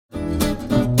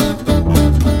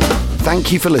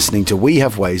Thank you for listening to We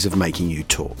Have Ways of Making You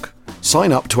Talk.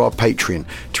 Sign up to our Patreon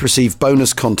to receive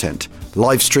bonus content,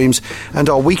 live streams, and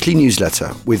our weekly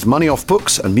newsletter with money off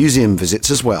books and museum visits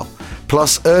as well,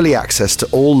 plus early access to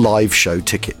all live show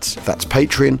tickets. That's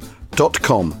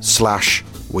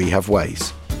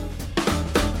patreon.com/wehaveways.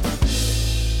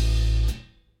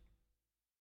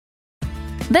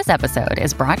 This episode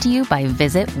is brought to you by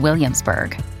Visit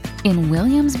Williamsburg. In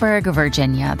Williamsburg,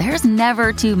 Virginia, there's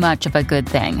never too much of a good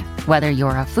thing. Whether you're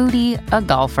a foodie, a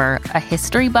golfer, a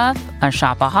history buff, a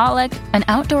shopaholic, an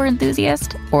outdoor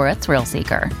enthusiast, or a thrill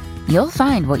seeker, you'll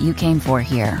find what you came for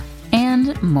here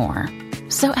and more.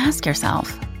 So ask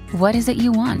yourself, what is it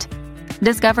you want?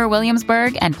 Discover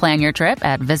Williamsburg and plan your trip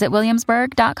at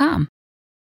visitwilliamsburg.com.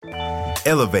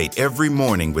 Elevate every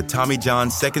morning with Tommy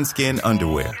John's Second Skin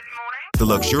underwear. The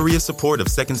luxurious support of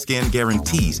Second Skin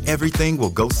guarantees everything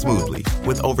will go smoothly.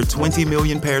 With over 20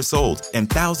 million pairs sold and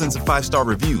thousands of 5-star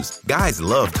reviews, guys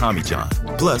love Tommy John.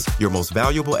 Plus, your most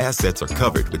valuable assets are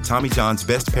covered with Tommy John's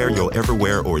best pair you'll ever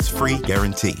wear or its free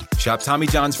guarantee. Shop Tommy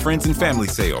John's Friends and Family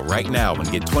Sale right now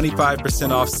and get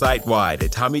 25% off site-wide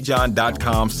at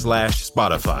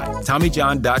TommyJohn.com/Spotify.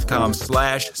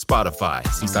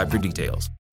 TommyJohn.com/Spotify. See site for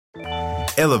details.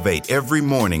 Elevate every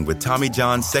morning with Tommy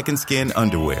John's Second Skin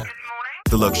underwear.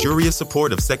 The luxurious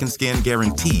support of Second Skin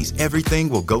guarantees everything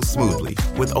will go smoothly.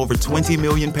 With over 20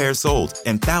 million pairs sold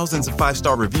and thousands of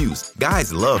 5-star reviews,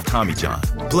 guys love Tommy John.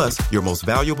 Plus, your most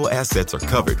valuable assets are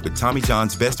covered with Tommy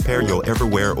John's best pair you'll ever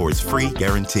wear or its free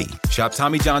guarantee. Shop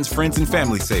Tommy John's Friends and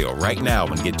Family Sale right now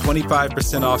and get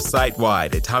 25% off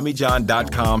site-wide at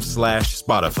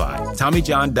TommyJohn.com/Spotify.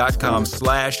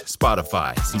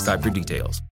 TommyJohn.com/Spotify. See site for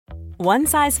details. One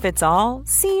size fits all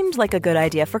seemed like a good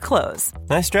idea for clothes.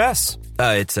 Nice dress.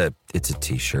 It's a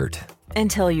t-shirt.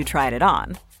 Until you tried it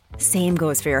on. Same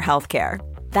goes for your healthcare.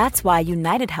 That's why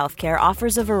United Healthcare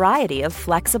offers a variety of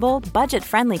flexible,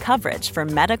 budget-friendly coverage for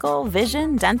medical,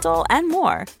 vision, dental, and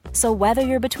more. So whether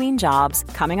you're between jobs,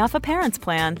 coming off a parent's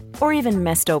plan, or even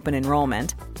missed open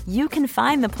enrollment, you can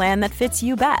find the plan that fits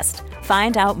you best.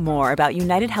 Find out more about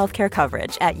United Healthcare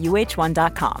coverage at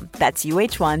uh1.com. That's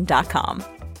uh1.com.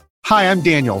 Hi, I'm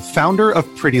Daniel, founder of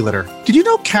Pretty Litter. Did you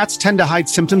know cats tend to hide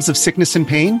symptoms of sickness and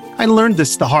pain? I learned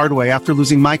this the hard way after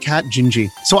losing my cat,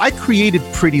 Gingy. So I created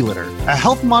Pretty Litter, a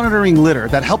health monitoring litter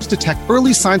that helps detect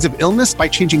early signs of illness by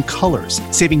changing colors,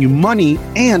 saving you money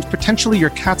and potentially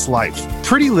your cat's life.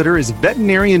 Pretty Litter is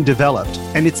veterinarian developed,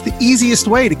 and it's the easiest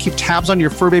way to keep tabs on your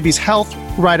fur baby's health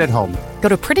right at home. Go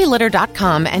to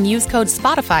prettylitter.com and use code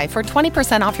SPOTIFY for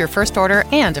 20% off your first order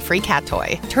and a free cat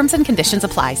toy. Terms and conditions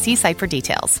apply. See site for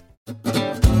details.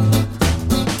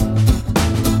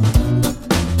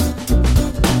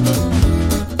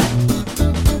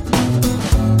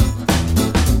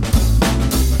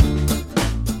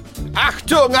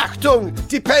 Achtung, Achtung,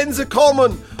 die Pensen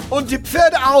kommen und die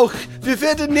Pferde auch. Wir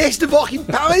werden nächste Woche in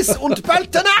Paris und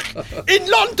bald danach in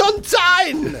London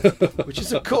sein. Which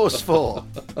is, of course, for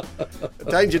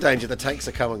danger, danger, the tanks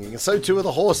are coming, and so too are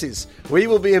the horses. We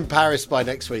will be in Paris by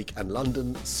next week and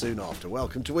London soon after.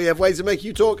 Welcome to We Have Ways of Making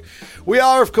You Talk. We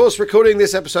are, of course, recording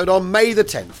this episode on May the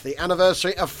 10th, the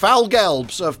anniversary of Fall Gelb.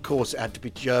 So, of course, it had to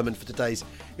be German for today's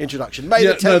introduction. May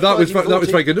the 10th, no, that was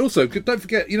very good. Also, don't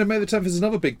forget, May the 10th is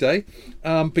another big day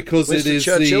because Winston it is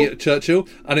Churchill. the Churchill,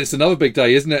 and it's another big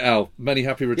day, isn't it, Al? Many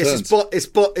happy returns. Yes, it's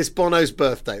Bono's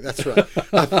birthday. That's right.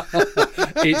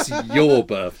 It's your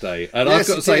birthday, and Yes, I've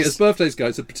got to say, as birthdays go,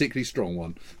 it's a particularly strong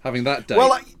one. Having that day.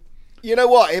 Well, you know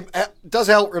what? It does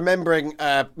help remembering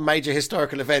major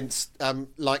historical events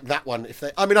like that one.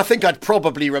 I think I'd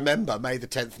probably remember May the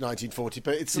 10th, 1940,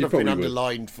 but it's sort of been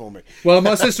underlined for me. Well,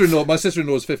 my sister-in-law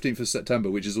is 15th of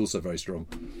September, which is also very strong.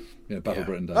 Battle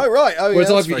Britain Day. Oh right. Oh,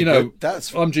 whereas yeah,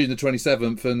 I'm June the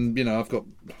 27th, and I've got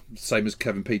same as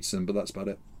Kevin Peterson, but that's about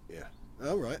it.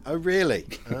 Oh, right. Oh, really?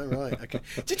 Oh, right. Okay.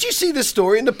 Did you see the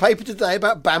story in the paper today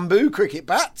about bamboo cricket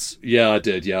bats? Yeah, I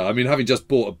did, yeah. I mean, having just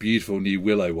bought a beautiful new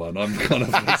willow one, I'm kind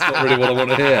of, that's not really what I want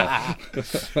to hear.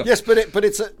 Yes, but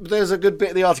there's a good bit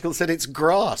of the article that said it's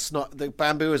grass, not the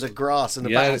bamboo is a grass, and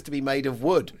the bat has to be made of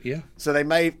wood. Yeah. So they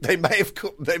may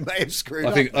have screwed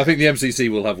up. I think the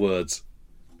MCC will have words.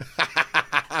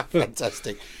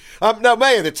 Fantastic. Now,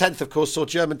 May the 10th, of course, saw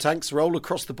German tanks roll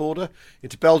across the border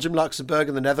into Belgium, Luxembourg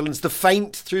and the Netherlands. The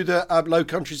feint through the Low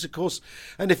Countries, of course.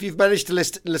 And if you've managed to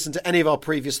listen to any of our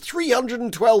previous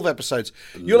 312 episodes,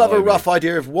 you'll have a rough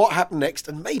idea of what happened next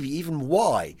and maybe even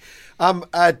why.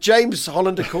 James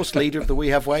Holland, of course, leader of the We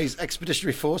Have Ways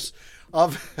Expeditionary Force, How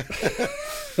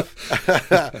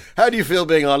do you feel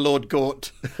being our Lord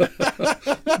Gort?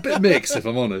 A bit mixed, if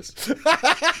I'm honest. He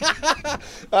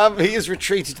has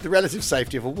retreated to the relative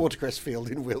safety of a watercress field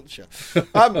in Wiltshire.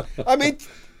 I mean,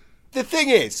 the thing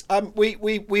is,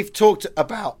 we've talked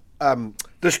about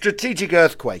the strategic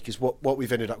earthquake is what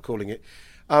we've ended up calling it,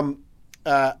 an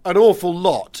awful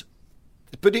lot.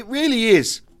 But it really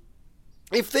is.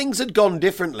 If things had gone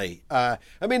differently, I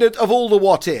mean, of all the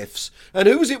what ifs, and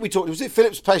who was it we talked? Was it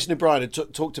Phillips, Payson O'Brien had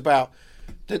talked about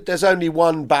that there's only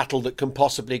one battle that can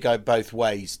possibly go both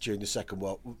ways during the Second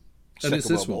World War.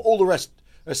 All the rest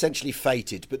are essentially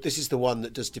fated, but this is the one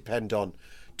that does depend on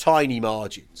tiny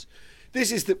margins.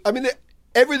 This is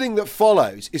everything that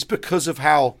follows is because of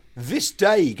how this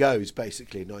day goes,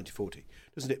 basically, in 1940,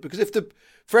 doesn't it? Because if the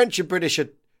French and British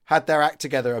had their act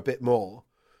together a bit more,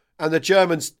 and the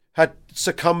Germans had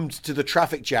succumbed to the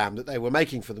traffic jam that they were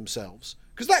making for themselves,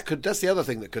 because that's the other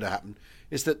thing that could have happened,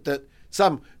 is that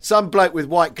some bloke with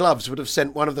white gloves would have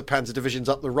sent one of the panzer divisions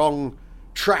up the wrong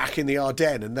track in the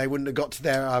Ardennes, and they wouldn't have got to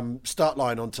their start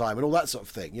line on time, and all that sort of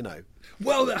thing, you know.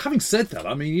 Well, having said that,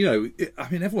 I mean,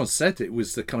 everyone said it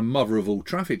was the kind of mother of all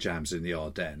traffic jams in the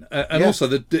Ardennes, and also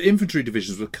the infantry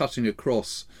divisions were cutting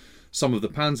across some of the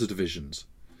panzer divisions.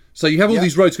 So you have all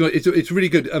these roads going. It's really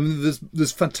good.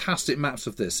 There's fantastic maps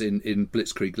of this in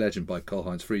Blitzkrieg Legend by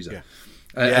Karl-Heinz Frieser. Yeah.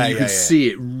 And you can see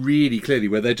it really clearly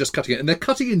where they're just cutting it, and they're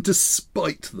cutting it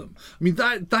despite them. I mean,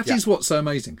 that is what's so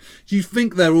amazing. You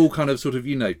think they're all kind of sort of,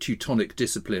 Teutonic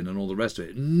discipline and all the rest of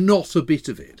it. Not a bit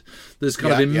of it. There's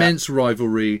kind of immense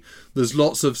rivalry. There's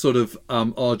lots of sort of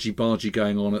argy-bargy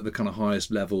going on at the kind of highest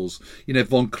levels.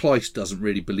 Von Kleist doesn't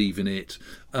really believe in it.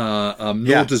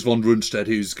 Nor does von Rundstedt,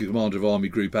 who's commander of Army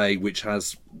Group A, which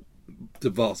has the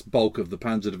vast bulk of the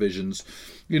panzer divisions.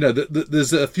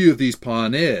 There's a few of these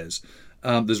pioneers.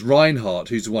 There's Reinhardt,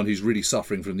 who's the one who's really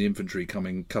suffering from the infantry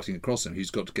cutting across him. He's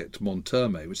got to get to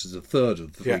Montherme, which is a third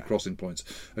of the three crossing points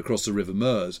across the River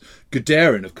Meuse.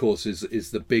 Guderian, of course,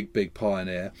 is the big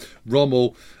pioneer.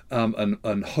 Rommel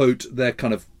and Hoth, they're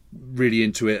kind of really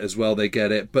into it as well. They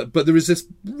get it, but there is this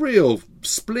real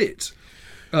split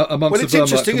amongst the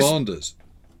Wehrmacht commanders.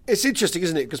 It's interesting,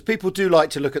 isn't it? Because people do like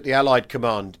to look at the Allied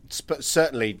command, but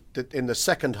certainly in the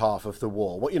second half of the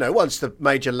war, once the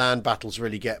major land battles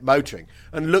really get motoring,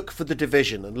 and look for the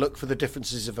division, and look for the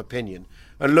differences of opinion,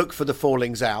 and look for the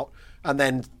fallings out, and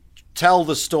then tell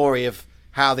the story of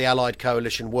how the Allied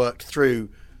coalition worked through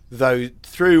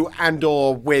and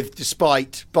or with,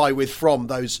 despite, by, with, from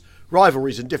those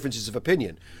rivalries and differences of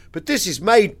opinion. But this is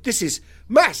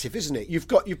massive, isn't it? You've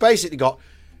basically got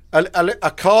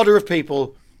a cadre of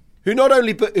people who not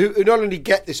only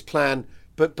get this plan,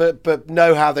 but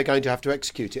know how they're going to have to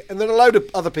execute it, and then a load of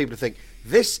other people who think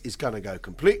this is going to go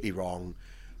completely wrong.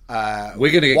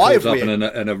 We're going to get caught up in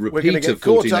a repeat of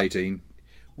 1418.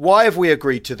 Why have we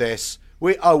agreed to this?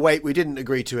 We didn't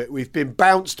agree to it. We've been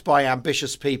bounced by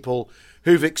ambitious people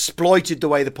who've exploited the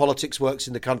way the politics works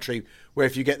in the country, where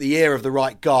if you get the ear of the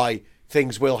right guy,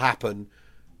 things will happen.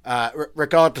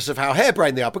 Regardless of how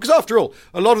harebrained they are, because after all,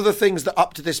 a lot of the things that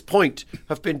up to this point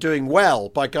have been doing well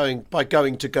by going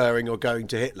to Goering or going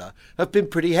to Hitler have been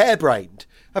pretty harebrained,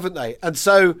 haven't they? And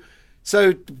so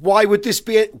why would this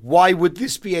be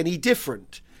any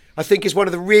different? I think is one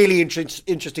of the really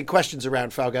interesting questions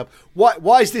around Gelb.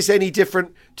 Why is this any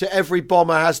different to every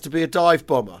bomber has to be a dive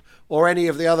bomber or any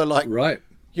of the other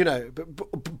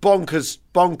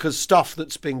bonkers stuff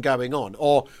that's been going on,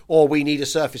 or we need a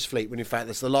surface fleet when in fact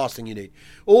that's the last thing you need.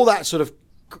 All that sort of,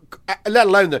 let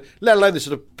alone the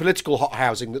sort of political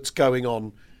hothousing that's going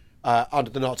on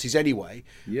under the Nazis anyway.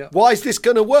 Yeah. Why is this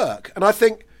going to work? And I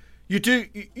think you do.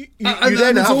 And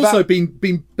there's also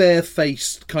been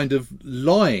barefaced kind of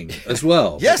lying as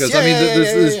well. Yes,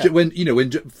 because when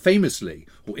famously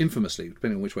or infamously,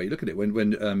 depending on which way you look at it,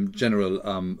 when General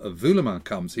Voulemin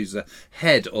comes, he's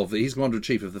he's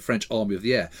commander-in-chief of the French Army of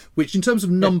the Air, which in terms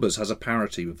of numbers has a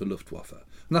parity with the Luftwaffe, and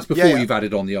that's before you've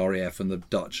added on the RAF and the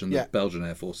Dutch and the Belgian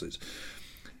air forces.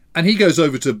 And he goes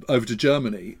over to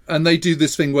Germany, and they do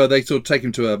this thing where they sort of take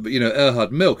him to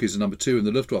Erhard Milch, who's the number 2 in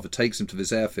the Luftwaffe, takes him to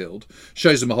this airfield,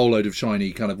 shows him a whole load of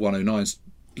shiny kind of 109s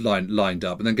lined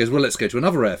up, and then goes, well, let's go to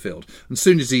another airfield. And as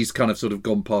soon as he's kind of sort of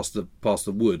gone past the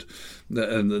wood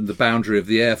and the boundary of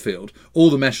the airfield, all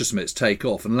the Messerschmitts take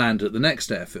off and land at the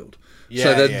next airfield.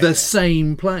 So they're the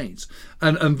same planes.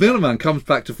 And Villemin comes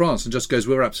back to France and just goes,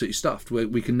 we're absolutely stuffed.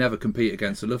 We can never compete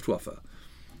against the Luftwaffe.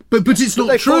 But it's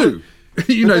not true.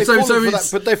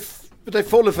 But they've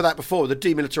fallen for that before, the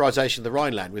demilitarisation of the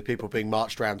Rhineland, with people being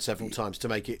marched around several times to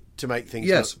make things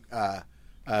look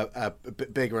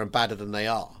bigger and badder than they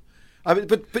are. I mean,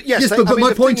 but yes. But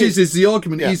my point is the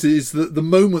argument is that the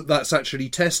moment that's actually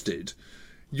tested,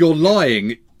 your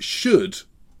lying should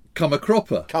come a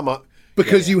cropper.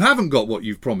 Because you haven't got what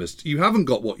you've promised. You haven't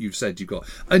got what you've said you've got.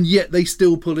 And yet they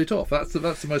still pull it off. That's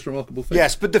the most remarkable thing.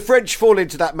 Yes, but the French fall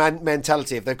into that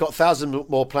mentality. If they've got 1,000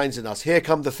 more planes than us, here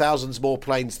come the thousands more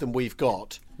planes than we've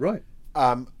got. Right.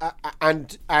 And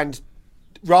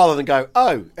rather than go,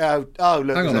 look,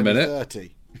 hang on a minute.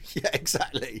 30. Yeah,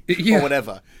 exactly. Yeah. Or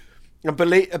whatever. And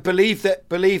believe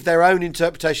their own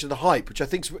interpretation of the hype, which I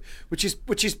think which is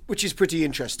pretty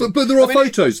interesting. But there are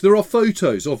photos. There are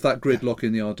photos of that gridlock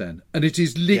in the Ardennes, and it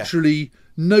is literally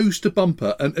nose to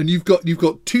bumper, and you've got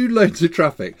two lanes of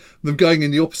traffic, them going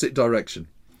in the opposite direction.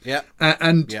 Yeah.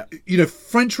 And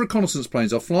French reconnaissance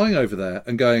planes are flying over there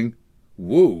and going,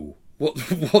 whoa,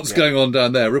 what's going on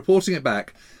down there? Reporting it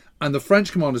back, and the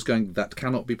French commander's going, that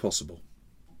cannot be possible.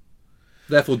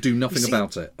 Therefore, do nothing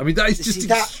about it. I mean, that is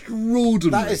just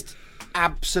extraordinary. That is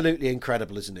absolutely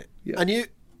incredible, isn't it? Yeah. And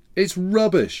it's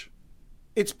rubbish.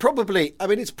 It's probably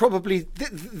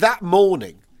that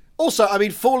morning. Also, I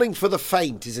mean, falling for the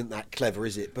feint isn't that clever,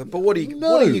 is it? But what are you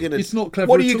going to? It's not clever.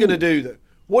 What are you going to do though?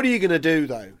 What are you going to do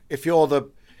though? If you're the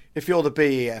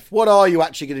BEF, what are you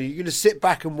actually going to do? You're going to sit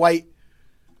back and wait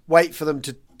for them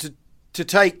to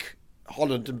take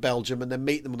Holland and Belgium and then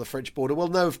meet them on the French border? Well,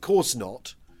 no, of course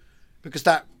not. Because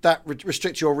that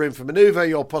restricts your room for manoeuvre,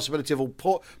 your possibility of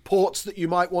all ports that you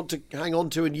might want to hang on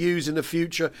to and use in the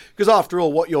future. Because after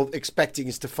all, what you're expecting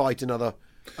is to fight another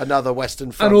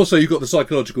Western front. And also you've got the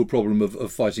psychological problem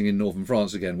of fighting in northern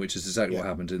France again, which is exactly what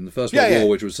happened in the First World War,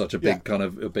 which was such a big kind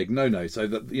of a big no-no. So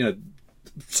that,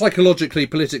 psychologically,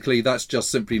 politically, that's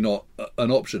just simply not an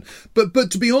option.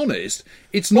 But to be honest,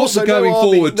 it's not also, going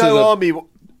forward to the army.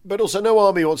 But also, no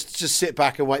army wants to just sit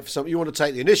back and wait for something. You want to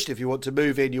take the initiative. You want to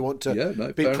move in. You want to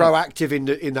be proactive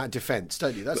in that defence,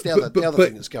 don't you? That's the other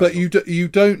thing that's going on. But you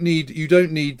don't need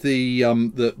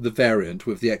the variant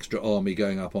with the extra army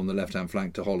going up on the left hand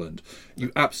flank to Holland.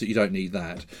 You absolutely don't need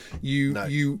that. You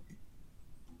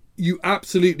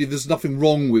absolutely. There's nothing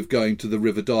wrong with going to the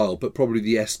River Dyle, but probably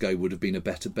the Escaut would have been a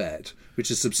better bet, which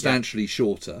is substantially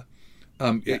shorter.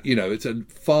 It's a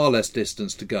far less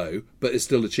distance to go, but it's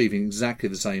still achieving exactly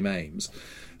the same aims.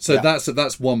 So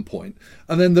that's one point.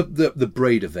 And then the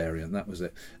Breda variant, that was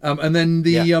it. And then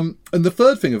and the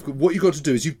third thing of what you've got to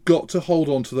do is you've got to hold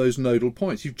on to those nodal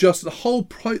points. The whole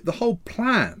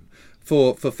plan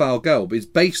for Fall Gelb is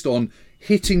based on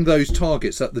hitting those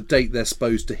targets at the date they're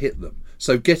supposed to hit them.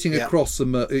 So getting across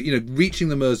reaching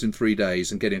the Meuse in 3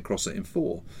 days and getting across it in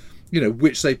 4,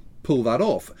 which they pull that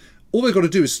off. All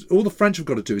the French have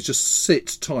got to do is just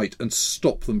sit tight and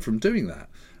stop them from doing that.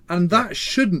 And that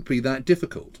shouldn't be that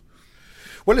difficult.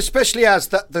 Well, especially as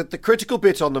the critical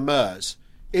bit on the Meuse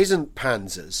isn't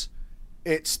panzers.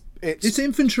 It's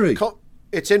infantry.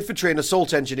 It's infantry and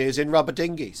assault engineers in rubber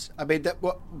dinghies. I mean,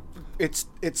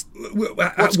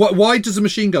 why does a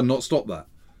machine gun not stop that?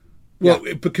 Well,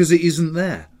 because it isn't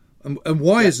there. And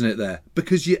why isn't it there?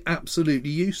 Because you're absolutely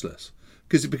useless.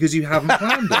 Because you haven't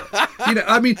planned it.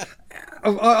 I mean,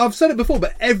 I've said it before,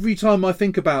 but every time I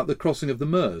think about the crossing of the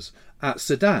Meuse at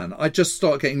Sedan, I just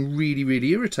start getting really,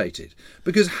 really irritated.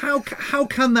 Because how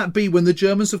can that be when the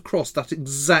Germans have crossed that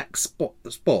exact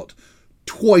spot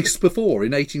twice before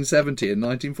in 1870 and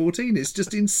 1914? It's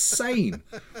just insane.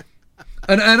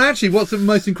 And actually, what's the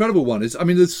most incredible one is, I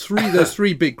mean, there's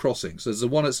three big crossings. There's the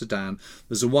one at Sedan,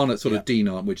 there's the one at sort of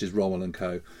Dinant, which is Rommel and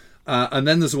Co. And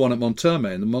then there's the one at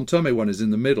Monthermé, and the Monthermé one is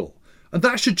in the middle. And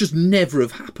that should just never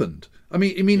have happened. I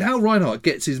mean, how Reinhardt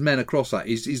gets his men across that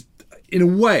is in a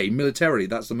way, militarily,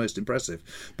 that's the most impressive.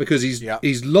 Because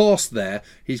he's lost there.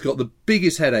 He's got the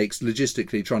biggest headaches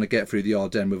logistically trying to get through the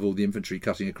Ardennes with all the infantry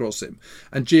cutting across him.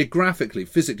 And geographically,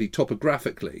 physically,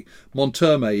 topographically,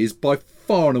 Monthermé is by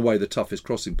far and away the toughest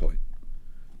crossing point.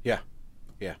 Yeah.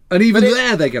 Yeah. And even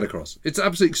there they get across. It's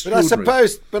absolutely extraordinary.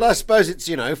 But I suppose it's,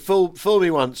 fool me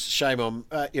once, shame on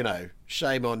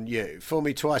you. Fool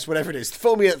me twice, whatever it is.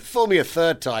 Fool me a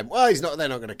third time. Well, they're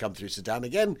not going to come through Sedan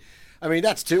again. I mean,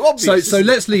 that's too obvious. So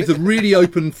let's leave the really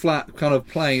open, flat kind of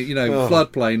plain,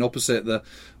 floodplain opposite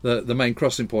the main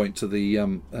crossing point to the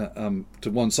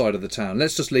to one side of the town.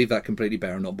 Let's just leave that completely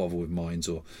bare and not bother with mines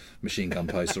or machine gun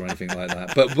posts or anything like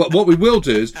that. But what we will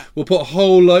do is we'll put a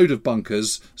whole load of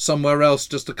bunkers somewhere else,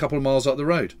 just a couple of miles up the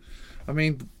road. I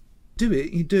mean, do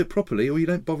it. You do it properly, or you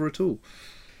don't bother at all.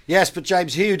 Yes, but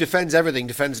James, he who defends everything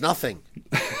defends nothing.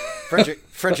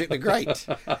 Frederick the Great.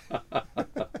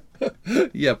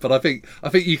 Yeah, but I think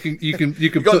you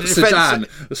can put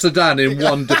Sedan in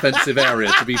one defensive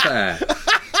area. To be fair,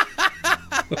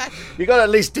 you got to at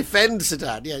least defend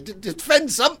Sedan. Yeah,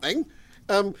 defend something.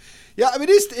 Yeah, I mean,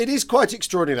 it is quite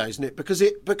extraordinary, isn't it?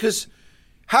 Because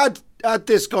had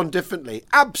this gone differently,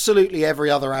 absolutely every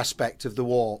other aspect of the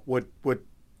war would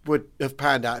have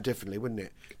panned out differently, wouldn't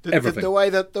it? Everything. The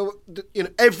way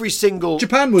that every single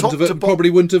Japan probably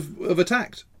wouldn't have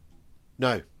attacked.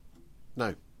 No.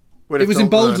 It was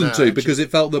emboldened to because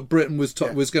it felt that Britain was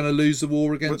going to lose the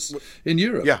war against in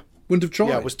Europe. Yeah, wouldn't have tried.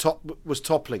 Yeah, was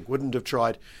toppling. Wouldn't have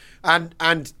tried,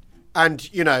 and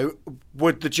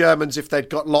would the Germans, if they'd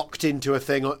got locked into a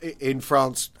thing in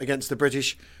France against the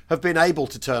British, have been able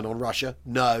to turn on Russia?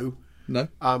 No.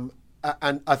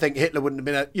 And I think Hitler wouldn't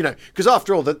have been, because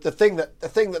after all, the thing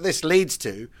that this leads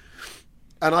to,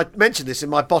 and I mentioned this in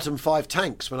my bottom 5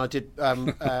 tanks when I did,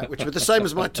 which were the same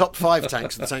as my top 5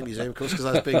 tanks at the Tank Museum, of course, because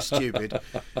I was being stupid,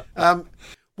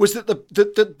 was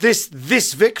that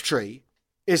this victory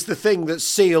is the thing that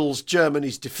seals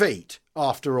Germany's defeat.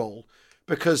 After all,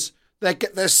 because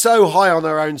they're so high on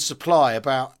their own supply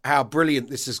about how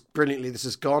brilliantly this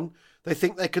has gone, they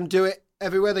think they can do it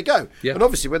everywhere they go. Yeah. And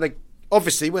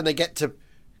obviously when they get to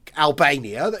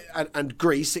Albania and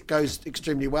Greece, it goes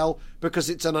extremely well because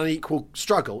it's an unequal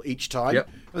struggle each time. Yep.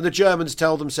 And the Germans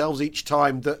tell themselves each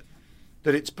time that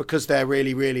it's because they're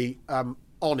really, really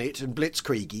on it and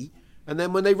blitzkriegi. And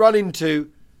then when they run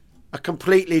into a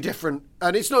completely different,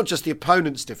 and it's not just the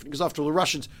opponent's different, because after all,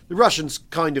 the Russians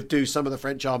kind of do some of the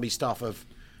French army stuff of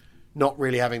not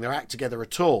really having their act together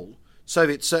at all.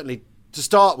 Soviets certainly to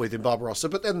start with in Barbarossa,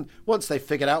 but then once they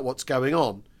figured out what's going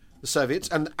on, the Soviets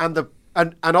and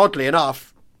oddly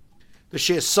enough, the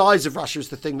sheer size of Russia is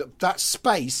the thing that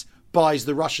space buys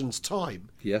the Russians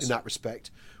time. Yes. In that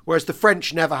respect, whereas the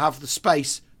French never have the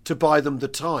space to buy them the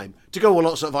time. To go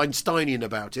all sort of Einsteinian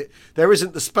about it, there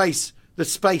isn't the space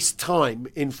time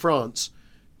in France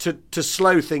to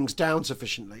slow things down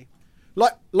sufficiently.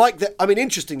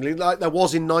 Interestingly, like there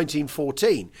was in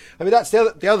 1914. I mean, that's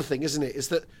the other thing, isn't it? Is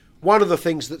that one of the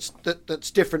things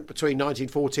that's different between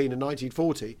 1914 and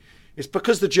 1940 is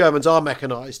because the Germans are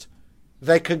mechanised,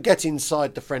 they can get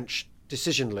inside the French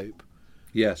decision loop.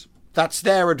 Yes. That's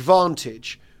their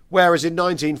advantage. Whereas in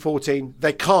 1914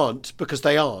 they can't because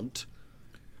they aren't.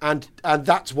 And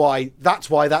that's why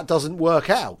that doesn't work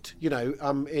out, in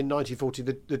 1940,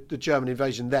 the German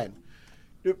invasion then.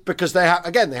 Because they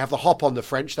have the hop on the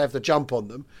French, they have the jump on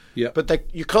them. Yep. But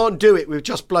you can't do it with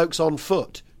just blokes on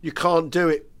foot. You can't do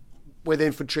it with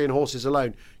infantry and horses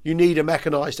alone. You need a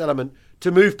mechanised element to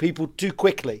move people too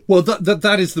quickly. Well,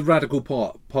 that is the radical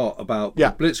part about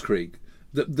Blitzkrieg.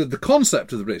 The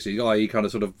concept of the Blitzkrieg, i.e. kind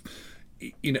of sort of,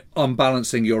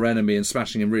 unbalancing your enemy and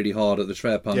smashing him really hard at the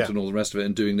Schwerpunkt and all the rest of it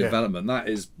and doing development, that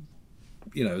is,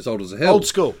 as old as a hill. Old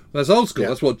school. That's old school.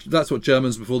 Yeah. That's what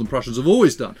Germans before the Prussians have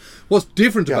always done. What's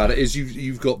different about it is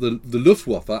you've got the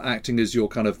Luftwaffe acting as your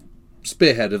kind of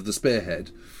spearhead of the spearhead.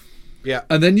 Yeah.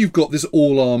 And then you've got this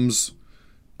all-arms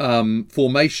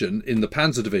formation in the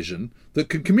Panzer Division that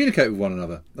can communicate with one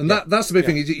another. And that's the big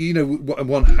thing.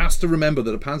 One has to remember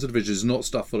that a Panzer Division is not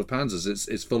stuff full of panzers.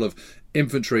 It's full of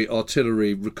infantry,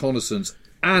 artillery, reconnaissance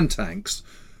and tanks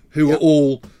who are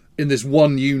all in this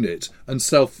one unit and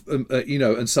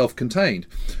self-contained.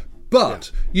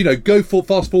 But,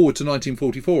 fast forward to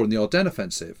 1944 and the Ardennes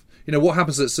offensive. What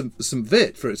happens at St.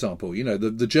 Vith, for example?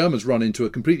 The Germans run into a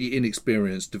completely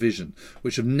inexperienced division,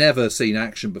 which have never seen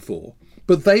action before,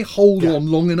 but they hold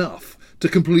on long enough to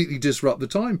completely disrupt the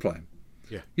time frame.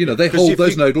 Yeah. They hold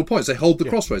those nodal points. They hold the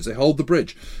crossroads. They hold the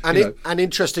bridge. And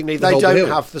interestingly, they don't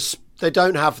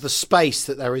have the space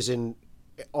that there is on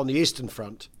the Eastern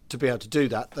Front to be able to do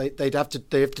that. They have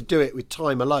to do it with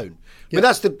time alone. Yeah. I mean,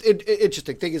 that's the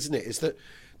interesting thing, isn't it? Is that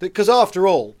because after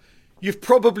all, you've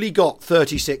probably got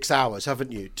 36 hours,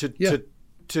 haven't you, to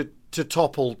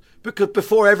topple, because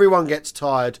before everyone gets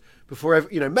tired,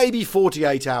 maybe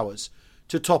 48 hours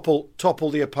to topple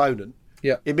the opponent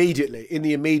immediately in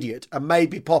the immediate, and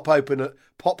maybe pop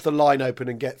the line open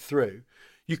and get through.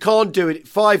 You can't do it.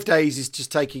 5 days is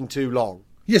just taking too long.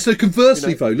 Yeah. So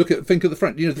conversely, though, think of the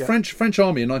French. The French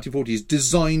army in 1940 is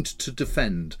designed to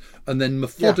defend and then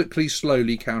methodically,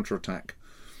 slowly counterattack.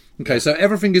 Okay, so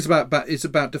everything is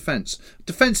about defence.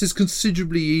 Defence is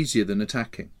considerably easier than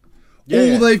attacking.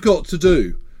 All they've got to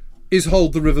do is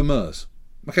hold the River Meuse.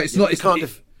 Okay, you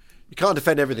can't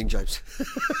defend everything, James.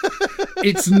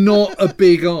 It's not a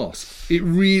big ask. It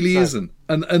really isn't,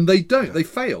 and they don't. Yeah. They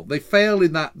fail. They fail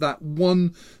in that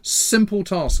one simple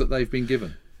task that they've been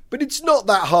given. But it's not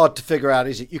that hard to figure out,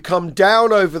 is it? You come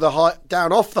down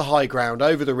off the high ground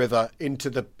over the river into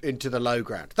the low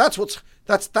ground.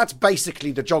 That's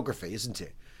basically the geography, isn't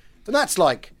it? And that's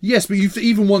like yes, but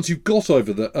even once you've got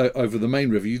over the main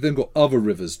river, you've then got other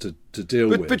rivers to deal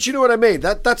with. But you know what I mean?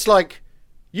 That's like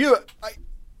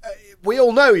we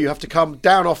all know you have to come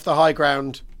down off the high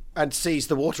ground and seize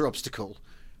the water obstacle.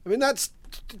 I mean,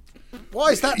 why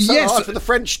is that so hard for the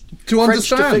French to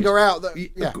understand? To figure out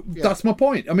that? That's my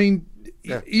point. I mean,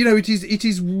 you know, it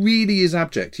really is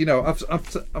abject. You know, I've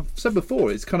said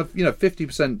before, it's kind of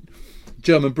 50%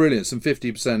 German brilliance and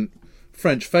 50%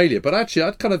 French failure. But actually,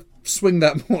 I'd kind of swing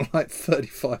that more like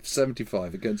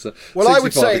 35-75 against the 65 I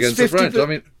would say against the French. I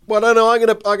mean, well, no, I'm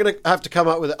gonna have to come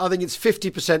up with it. I think it's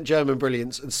 50% German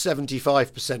brilliance and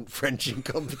 75% French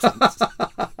incompetence.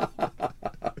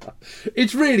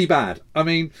 It's really bad. I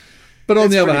mean, but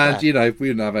on the other hand, bad. You know, we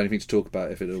don't have anything to talk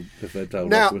about if they're told.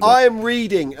 Now, I am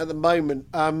reading at the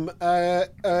moment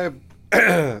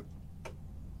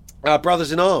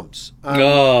Brothers in Arms.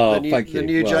 The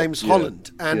new James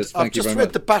Holland, and I've just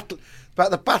read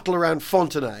about the battle around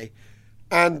Fontenay,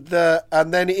 and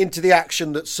then into the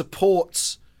action that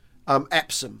supports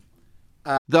Epsom.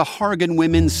 The Hargan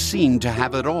women seemed to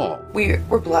have it all. We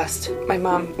were blessed. My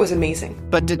mom was amazing.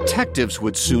 But detectives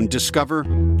would soon discover...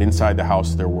 Inside the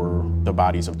house, there were the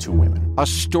bodies of 2 women. A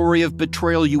story of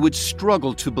betrayal you would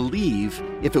struggle to believe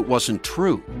if it wasn't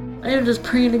true. I am just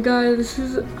praying to God, this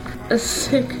is a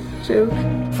sick joke.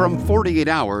 From 48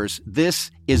 Hours, this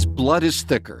is Blood is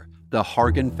Thicker, the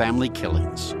Hargan family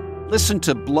killings. Listen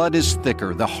to Blood is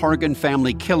Thicker, the Hargan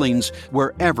family killings,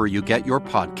 wherever you get your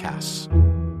podcasts.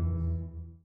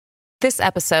 This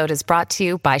episode is brought to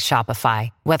you by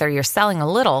Shopify. Whether you're selling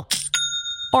a little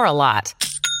or a lot,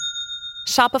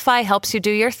 Shopify helps you do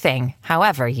your thing,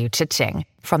 however you cha-ching.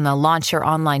 From the launch your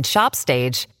online shop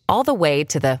stage, all the way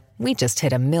to the we just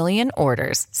hit 1 million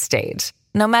orders stage.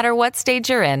 No matter what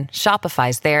stage you're in,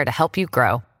 Shopify's there to help you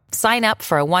grow. Sign up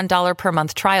for a $1 per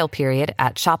month trial period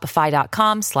at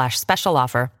shopify.com/special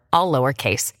offer, all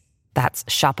lowercase. That's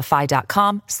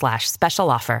shopify.com/special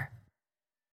offer.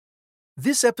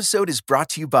 This episode is brought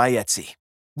to you by Etsy.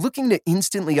 Looking to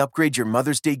instantly upgrade your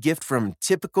Mother's Day gift from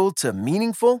typical to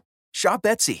meaningful? Shop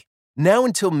Etsy. Now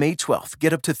until May 12th,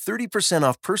 get up to 30%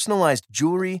 off personalized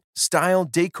jewelry, style,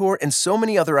 decor, and so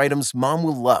many other items Mom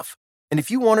will love. And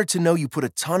if you want her to know you put a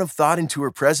ton of thought into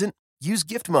her present, use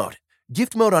Gift Mode.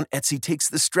 Gift Mode on Etsy takes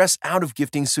the stress out of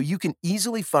gifting so you can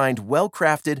easily find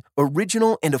well-crafted,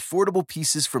 original, and affordable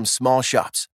pieces from small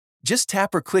shops. Just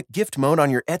tap or click Gift Mode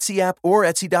on your Etsy app or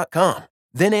Etsy.com.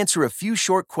 Then answer a few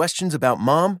short questions about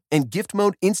Mom, and Gift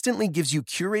Mode instantly gives you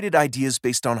curated ideas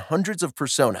based on hundreds of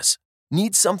personas.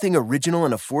 Need something original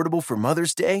and affordable for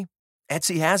Mother's Day?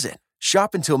 Etsy has it.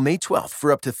 Shop until May 12th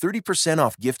for up to 30%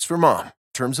 off gifts for Mom.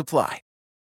 Terms apply.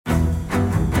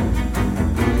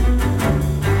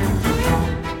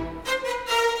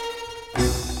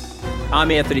 I'm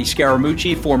Anthony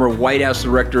Scaramucci, former White House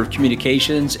Director of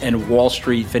Communications and Wall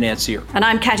Street financier. And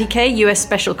I'm Katty Kay, US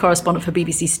Special Correspondent for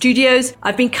BBC Studios.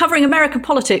 I've been covering American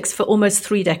politics for almost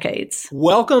 3 decades.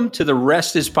 Welcome to The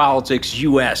Rest is Politics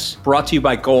US, brought to you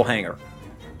by Goalhanger.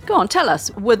 Go on, tell us,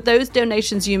 were those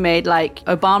donations you made, like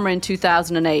Obama in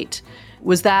 2008,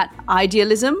 was that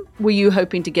idealism? Were you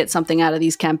hoping to get something out of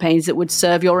these campaigns that would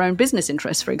serve your own business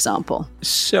interests, for example?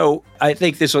 So I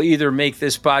think this will either make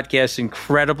this podcast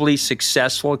incredibly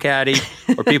successful, Katty,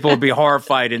 or people will be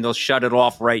horrified and they'll shut it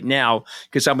off right now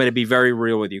because I'm going to be very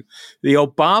real with you. The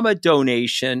Obama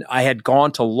donation, I had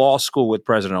gone to law school with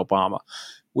President Obama.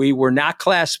 We were not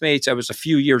classmates. I was a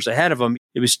few years ahead of him.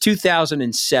 It was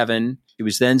 2007. He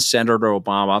was then Senator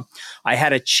Obama. I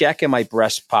had a check in my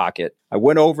breast pocket. I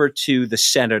went over to the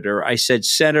senator. I said,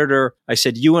 Senator,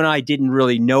 you and I didn't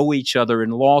really know each other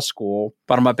in law school,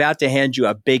 but I'm about to hand you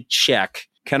a big check.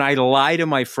 Can I lie to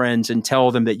my friends and tell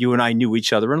them that you and I knew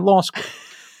each other in law school?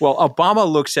 Well, Obama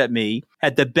looks at me,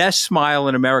 had the best smile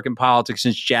in American politics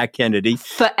since Jack Kennedy.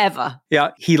 Forever. Yeah,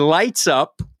 he lights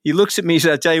up. He looks at me and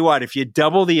says, I'll tell you what, if you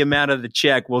double the amount of the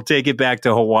check, we'll take it back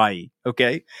to Hawaii.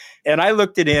 Okay. And I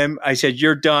looked at him. I said,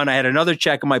 you're done. I had another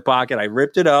check in my pocket. I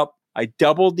ripped it up. I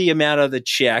doubled the amount of the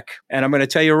check. And I'm going to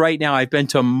tell you right now, I've been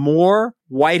to more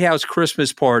White House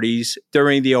Christmas parties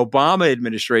during the Obama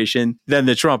administration than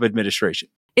the Trump administration.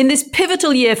 In this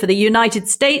pivotal year for the United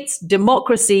States,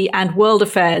 democracy, and world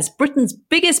affairs, Britain's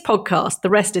biggest podcast, The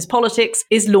Rest is Politics,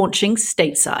 is launching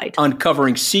stateside.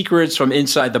 Uncovering secrets from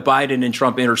inside the Biden and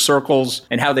Trump inner circles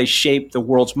and how they shape the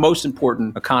world's most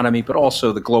important economy, but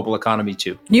also the global economy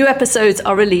too. New episodes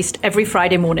are released every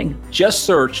Friday morning. Just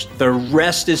search The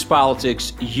Rest is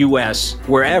Politics US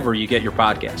wherever you get your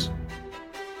podcasts.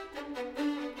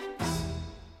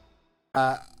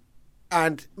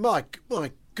 And my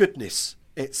goodness.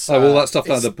 It's all that stuff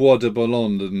like the Bois de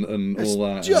Boulogne and all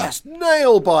that. Just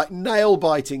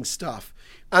nail-biting stuff.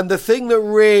 And the thing that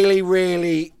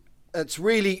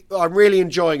I'm really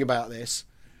enjoying about this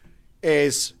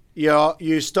is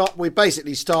we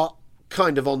basically start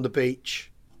kind of on the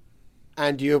beach,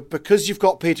 and because you've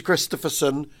got Peter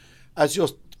Christopherson as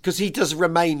because he does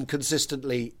remain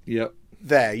consistently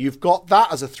there. You've got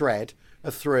that as a thread,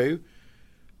 through,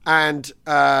 and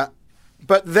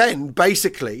but then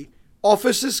basically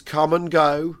officers come and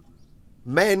go,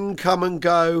 men come and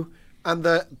go, and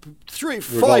the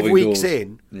 5 weeks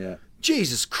in,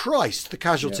 Jesus Christ, the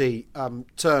casualty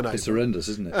turnover. It's horrendous,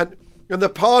 isn't it? And the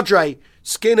Padre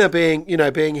Skinner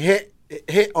being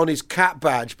hit on his cap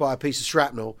badge by a piece of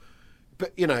shrapnel,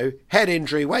 but head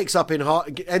injury,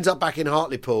 ends up back in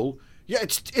Hartlepool. Yeah,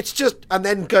 it's just, and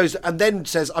then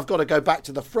says, I've got to go back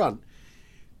to the front.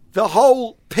 The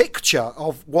whole picture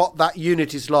of what that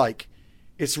unit is like,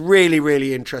 it's really,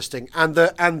 really interesting,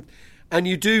 and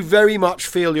you do very much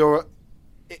feel you're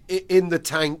in the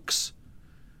tanks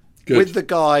with the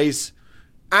guys,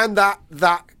 and that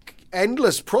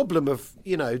endless problem of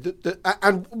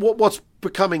and what's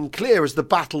becoming clear as the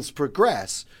battles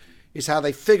progress is how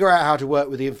they figure out how to work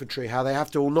with the infantry, how they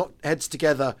have to all knot heads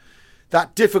together.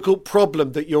 That difficult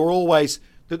problem that you're always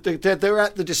that they're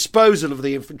at the disposal of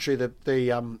the infantry,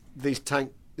 these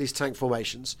tank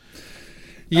formations.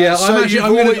 Yeah,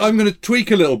 I'm going to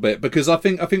tweak a little bit, because I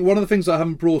think one of the things I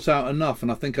haven't brought out enough,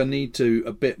 and I think I need to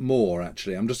a bit more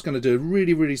actually. I'm just going to do a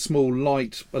really, really small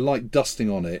light dusting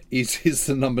on it. Is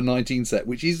the number 19 set,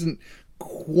 which isn't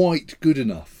quite good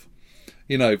enough,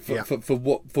 for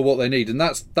what they need, and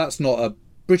that's not a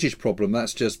British problem.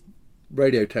 That's just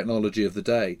radio technology of the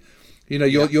day.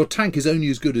 Your tank is only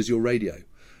as good as your radio,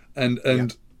 and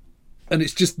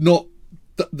it's just not.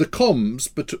 The comms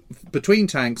between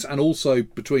tanks and also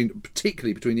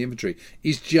particularly between the infantry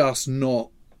is just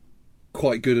not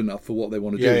quite good enough for what they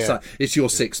want to do. It's your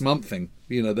 6 month thing.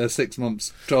 They're 6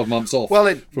 months, 12 months off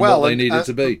from what they need it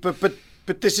to be.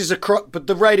 But this is but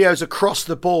the radios across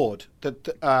the board,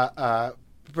 that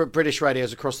British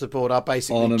radios across the board are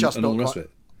basically just not quite.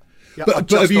 Yeah,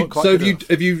 but have you got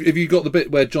the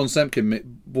bit where John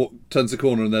Semkin turns the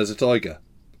corner and there's a tiger?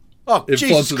 Oh,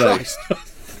 Jesus Christ!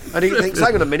 And he thinks,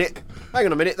 hang on a minute,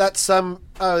 that's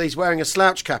he's wearing a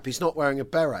slouch cap, he's not wearing a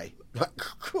beret. Like,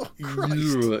 oh,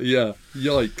 Christ. Yeah,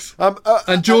 yikes.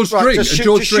 And George String.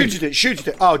 Shooted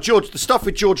it. Oh, the stuff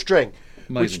with George String.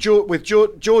 Amazing. With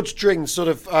George String's sort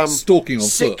of stalking on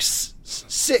foot.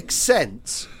 Sixth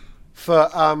sense for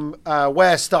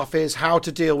where stuff is, how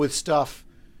to deal with stuff.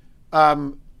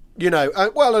 And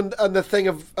the thing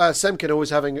of Semkin always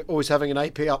having an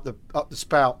AP up the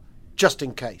spout just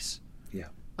in case.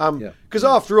 Because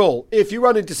after all, if you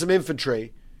run into some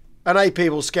infantry, an AP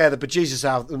will scare the bejesus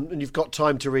out of them, and you've got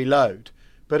time to reload.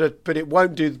 But it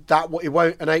won't do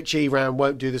that. An HE round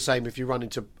won't do the same if you run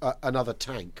into another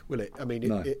tank, will it? I mean,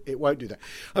 it won't do that.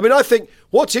 I mean, I think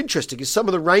what's interesting is some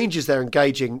of the ranges they're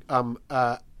engaging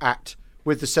at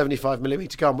with the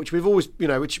 75mm gun, which we've always,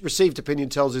 which received opinion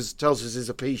tells us is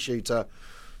a pea shooter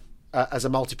as a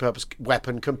multi-purpose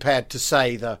weapon compared to,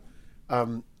 say,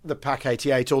 the Pack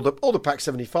 88 or the Pack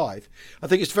 75. I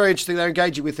think it's very interesting they're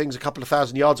engaging with things a couple of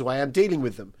thousand yards away and dealing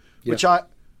with them, which I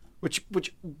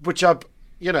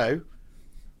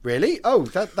really? Oh,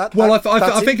 I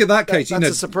think in that case, that's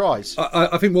a surprise.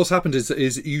 I think what's happened is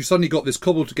you suddenly got this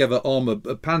cobbled together armour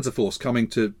panzer force coming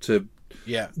to.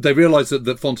 They realise that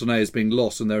Fontenay is being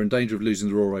lost and they're in danger of losing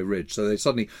the Rauray Ridge, so they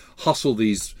suddenly hustle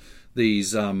these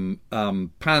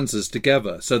panzers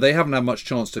together. So they haven't had much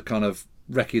chance to kind of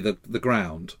recce the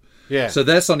ground. Yeah. So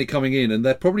they're suddenly coming in and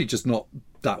they're probably just not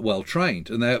that well trained,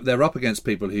 and they're up against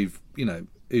people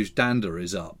whose dander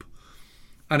is up.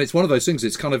 And it's one of those things.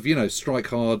 It's kind of strike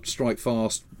hard, strike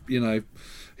fast. Who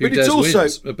dares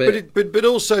wins a bit. But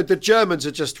also the Germans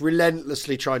are just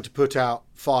relentlessly trying to put out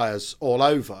fires all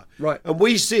over. Right. And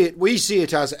we see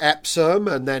it as Epsom,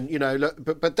 and then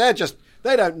but they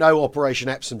don't know Operation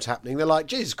Epsom's happening. They're like,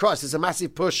 Jesus Christ, there's a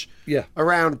massive push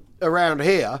around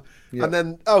here, and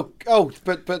then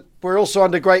but we're also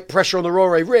under great pressure on the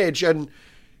Rauray Ridge and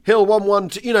Hill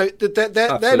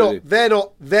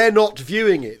 112. They're not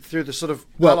viewing it through the sort of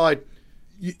Allied.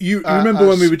 You remember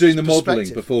when we were doing the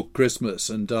modelling before Christmas,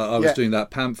 and I was doing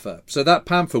that Panther. So that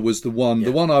Panther was the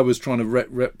one I was trying to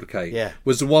replicate.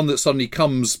 Was the one that suddenly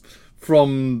comes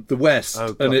from the west,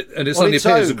 and it suddenly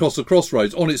appears across the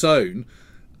crossroads on its own,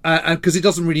 and because it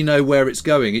doesn't really know where it's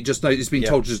going, it just knows it's been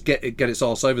told to just get its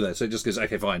arse over there. So it just goes,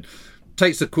 okay, fine,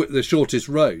 takes the shortest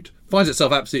road, finds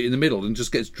itself absolutely in the middle, and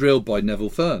just gets drilled by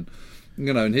Neville Fern,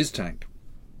 in his tank.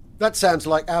 That sounds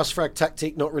like Ausfrag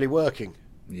tactique not really working.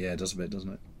 Yeah, it does a bit,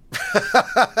 doesn't it?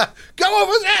 Go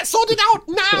over there, sort it out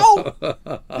now!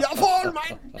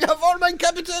 You've all mein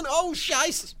Captain. Oh,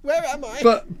 scheiße, where am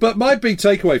I? But my big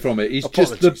takeaway from it is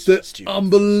just the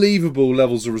unbelievable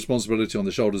levels of responsibility on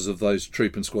the shoulders of those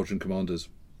troop and squadron commanders.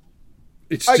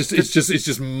 It's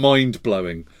just mind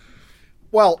blowing.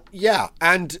 Well, yeah,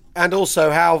 and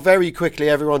also how very quickly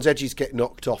everyone's edges get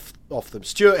knocked off them.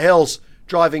 Stuart Hill's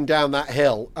driving down that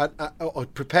hill, or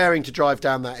preparing to drive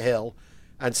down that hill,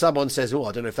 and someone says, "Oh,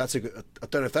 I don't know if that's a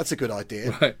good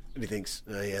idea." Right. And he thinks,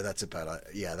 "Oh, yeah, that is a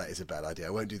bad idea.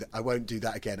 I won't do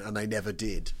that again." And they never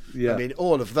did. Yeah. I mean,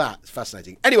 all of that is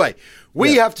fascinating. Anyway,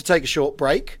 we have to take a short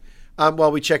break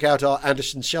while we check out our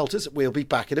Anderson shelters. We'll be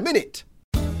back in a minute.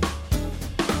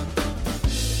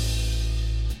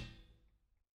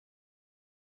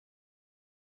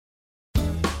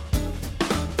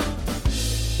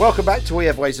 Welcome back to We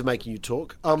Have Ways of Making You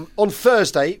Talk. On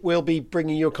Thursday, we'll be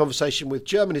bringing you a conversation with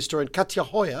German historian Katja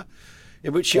Heuer,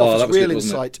 in which she offers real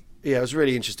insight. Yeah, it was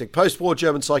really interesting. Post-war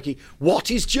German psyche.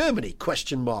 What is Germany? ?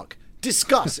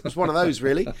 Discuss. It was one of those,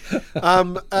 really.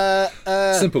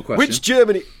 Simple question. Which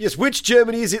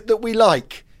Germany is it that we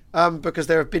like? Because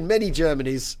there have been many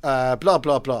Germanys. Blah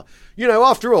blah blah. You know,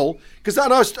 after all, because I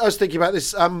was thinking about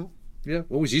this. Yeah,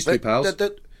 always used to be pals.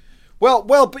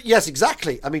 Well, but yes,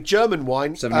 exactly. I mean, German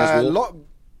wine. 7 Years' War.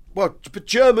 But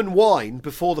German wine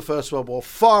before the First World War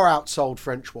far outsold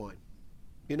French wine.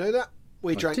 You know that?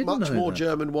 We drank much more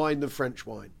German wine than French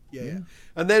wine. Yeah.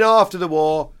 And then after the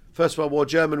war, First World War,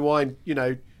 German wine,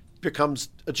 becomes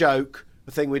a joke,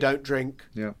 a thing we don't drink.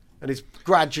 Yeah. And it's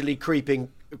gradually creeping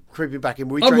back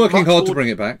in. I'm working hard to bring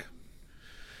it back.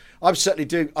 I've certainly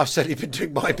been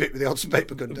doing my bit with the Odds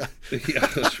Papergunde. Yeah,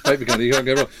 Papergunde, you can't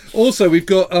go wrong. Also, we've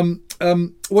got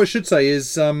what I should say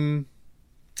is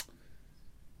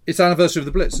it's anniversary of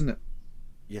the Blitz, isn't it?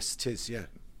 Yes, it is. Yeah.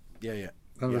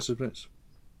 Anniversary of the Blitz.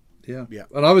 Yeah.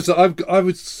 And I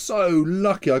was so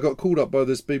lucky. I got called up by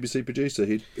this BBC producer.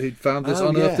 He'd found this,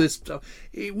 unearthed this stuff.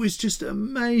 It was just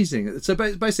amazing. So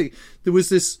basically, there was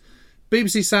this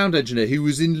BBC sound engineer who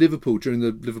was in Liverpool during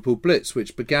the Liverpool Blitz,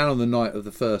 which began on the night of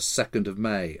the 2nd of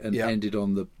May and ended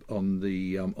on the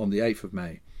 8th of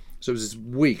May. So it was this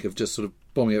week of just sort of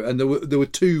bombing, and there were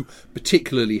 2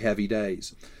 particularly heavy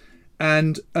days,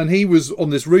 and he was on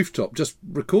this rooftop just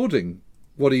recording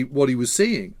what he was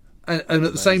seeing, and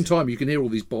at the same time you can hear all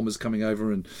these bombers coming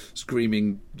over and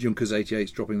screaming Junkers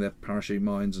 88s dropping their parachute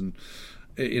mines, and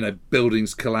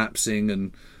buildings collapsing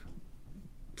and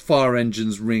fire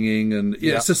engines ringing, and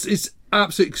it's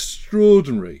absolutely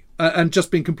extraordinary, and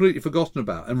just been completely forgotten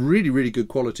about, and really, really good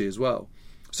quality as well.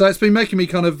 So it's been making me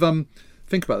kind of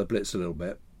think about the Blitz a little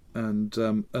bit, and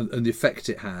the effect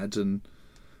it had, and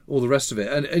all the rest of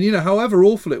it, and however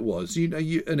awful it was, and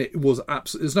it was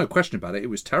absolutely, there's no question about it.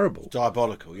 It was terrible,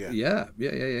 diabolical. Yeah.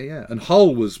 And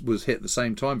Hull was hit at the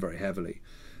same time very heavily,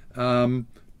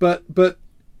 but.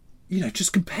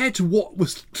 Just compared to what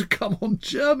was to come on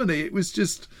Germany, it was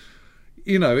just,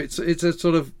 it's a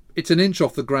sort of, it's an inch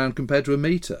off the ground compared to a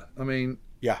metre. I mean,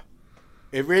 yeah,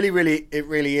 it really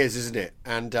is, isn't it?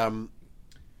 And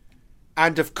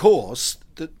of course,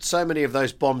 that so many of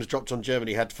those bombs dropped on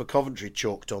Germany had for Coventry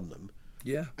chalked on them.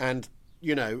 Yeah, and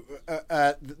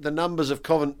the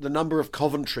number of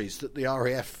Coventries that the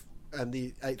RAF and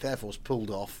the 8th Air Force pulled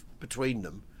off between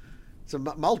them, it's a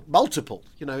multiple.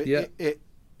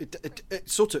 It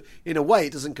sort of, in a way,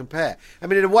 it doesn't compare. I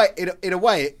mean, in a way,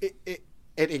 it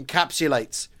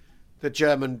encapsulates the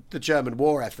German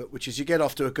war effort, which is you get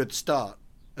off to a good start,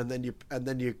 and then you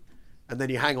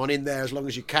hang on in there as long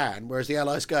as you can. Whereas the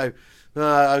Allies go,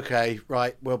 okay,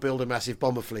 right, we'll build a massive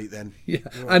bomber fleet then. Yeah,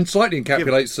 and slightly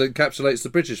encapsulates the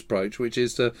British approach, which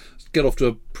is to get off to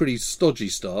a pretty stodgy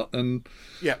start and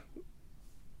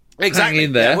exactly. Hang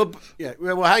in there.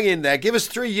 We'll hang in there. Give us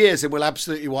 3 years and we'll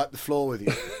absolutely wipe the floor with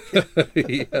you.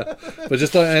 Yeah. But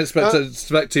just don't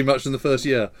expect too much in the first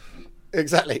year.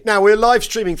 Exactly. Now, we're live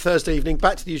streaming Thursday evening,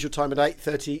 back to the usual time at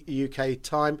 8:30 UK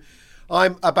time.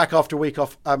 I'm back after a week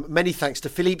off. Many thanks to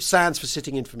Philippe Sands for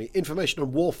sitting in for me. Information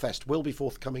on Warfest will be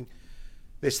forthcoming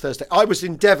this Thursday. I was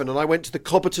in Devon and I went to the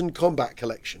Cobberton Combat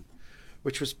Collection,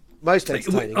 which was most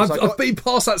entertaining. I've been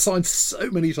past that sign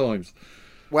so many times.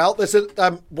 Well, there's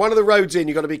one of the roads in,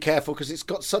 you've got to be careful because it's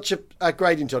got such a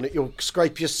gradient on it, you'll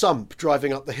scrape your sump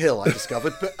driving up the hill, I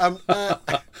discovered. But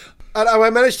and I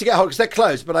managed to get hold, because they're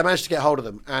closed, but I managed to get hold of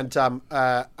them. And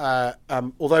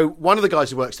although one of the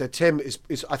guys who works there, Tim, is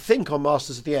I think on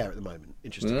Masters of the Air at the moment,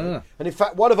 interestingly. Yeah. And in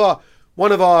fact, one of our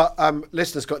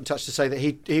listeners got in touch to say that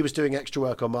he was doing extra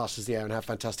work on Masters of the Air and how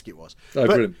fantastic it was. Oh,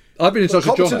 brilliant. I've been in touch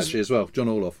with John, actually, as well, John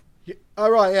Orloff. Oh,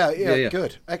 right, yeah,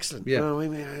 good, excellent. Yeah.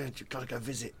 You've got to go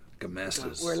visit.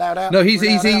 Masters. We're allowed out. No,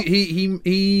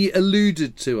 he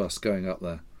alluded to us going up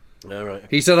there. All right.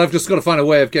 He said, "I've just got to find a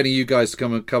way of getting you guys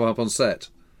to come up on set."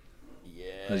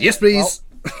 Yeah. Yes, please.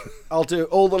 Well, I'll do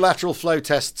all the lateral flow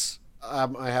tests.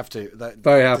 I have to.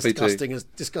 Very happy to.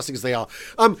 Disgusting as they are.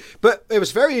 But it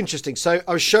was very interesting. So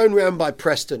I was shown around by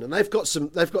Preston, and they've got some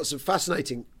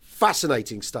fascinating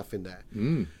stuff in there.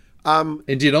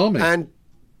 Indian Army and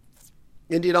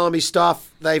Indian Army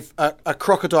stuff. They've a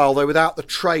crocodile though without the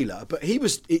trailer. But he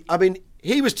was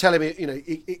telling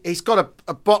me, he's got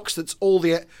a box that's all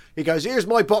the. He goes, here's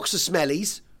my box of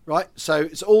smellies, right? So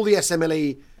it's all the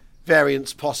SMLE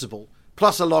variants possible.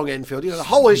 Plus a long Enfield, the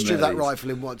whole history of that rifle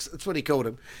in once. That's what he called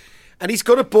him. And he's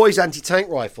got a boy's anti-tank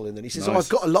rifle in there. He says, nice. I've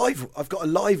got a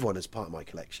live one as part of my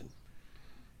collection.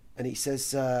 And he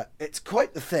says, it's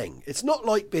quite the thing. It's not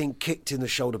like being kicked in the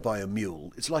shoulder by a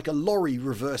mule. It's like a lorry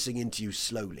reversing into you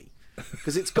slowly.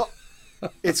 Because it's got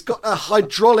a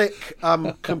hydraulic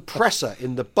compressor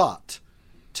in the butt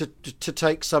to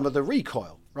take some of the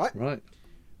recoil, right? Right.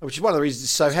 Which is one of the reasons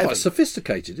it's so heavy. Quite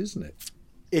sophisticated, isn't it?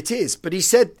 It is, but he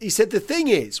said the thing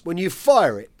is, when you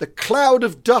fire it, the cloud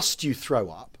of dust you throw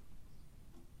up,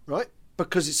 right,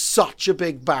 because it's such a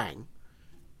big bang,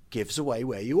 gives away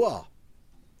where you are.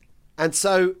 And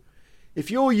so,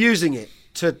 if you're using it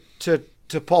to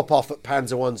pop off at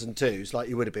Panzer 1s and 2s, like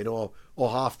you would have been, or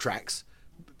half tracks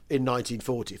in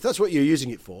 1940, if that's what you're using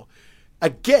it for,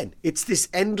 again, it's this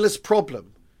endless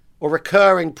problem, or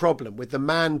recurring problem with the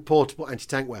manned portable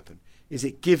anti-tank weapon, is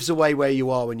it gives away where you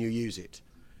are when you use it.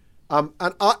 And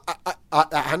that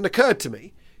hadn't occurred to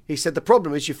me. He said the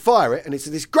problem is you fire it and it's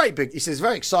this great big, he says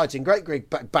very exciting, great big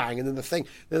bang, and then the thing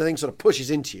sort of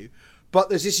pushes into you. But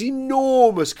there's this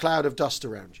enormous cloud of dust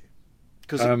around you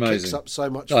because it kicks up so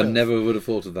much. I never would have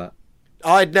thought of that.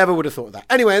 I never would have thought of that.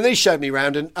 Anyway, and they showed me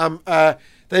around, and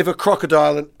they have a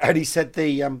crocodile, and he said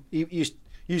he used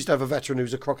to have a veteran who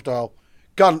was a crocodile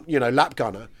gun, lap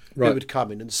gunner, right, who would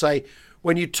come in and say,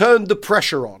 when you turned the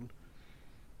pressure on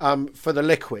for the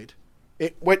liquid,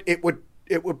 it would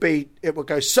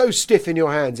go so stiff in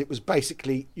your hands it was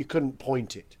basically you couldn't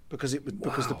point it because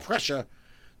the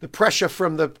pressure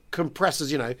from the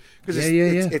compressors, because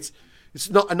it's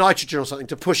not a nitrogen or something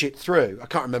to push it through. I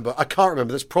can't remember.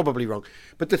 That's probably wrong.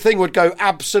 But the thing would go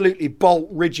absolutely bolt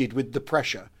rigid with the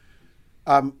pressure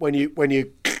when you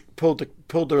pulled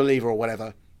the lever or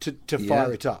whatever to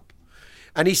fire it up.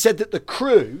 And he said that the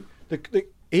crew.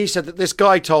 He said that this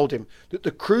guy told him that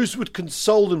the crews would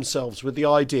console themselves with the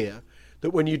idea that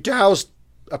when you doused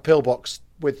a pillbox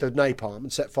with the napalm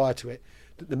and set fire to it,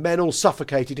 that the men all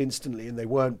suffocated instantly and they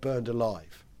weren't burned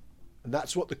alive. And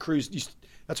that's what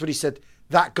that's what he said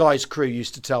that guy's crew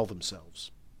used to tell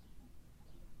themselves.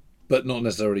 But not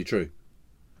necessarily true.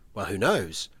 Well, who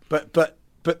knows? But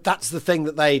that's the thing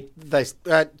that they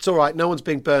it's all right. No one's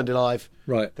being burned alive.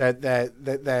 Right.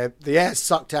 The air's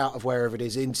sucked out of wherever it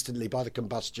is instantly by the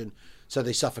combustion, so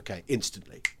they suffocate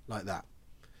instantly like that,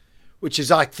 which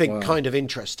is, I think, kind of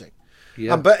interesting.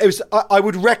 Yeah. But it was. I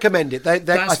would recommend it.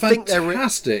 That's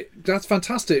fantastic. That's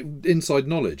fantastic inside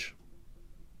knowledge.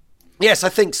 Yes, I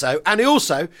think so. And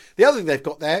also, the other thing they've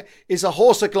got there is a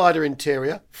Horsa glider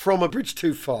interior from a bridge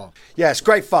too far. Yeah, it's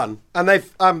great fun. And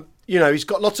they've, he's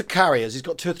got lots of carriers. He's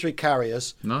got 2 or 3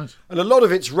 carriers. Nice. And a lot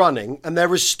of it's running, and they're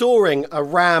restoring a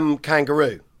Ram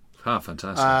Kangaroo. Ah,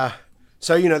 fantastic.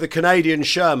 So, the Canadian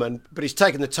Sherman, but he's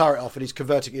taken the turret off and he's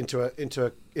converting it into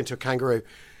a Kangaroo.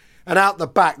 And out the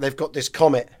back, they've got this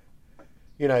Comet,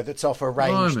 that's off a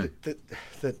range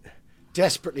that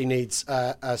desperately needs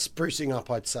sprucing up,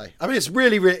 I'd say. I mean, it's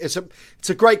really, it's a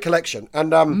great collection.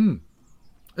 And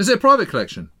is it a private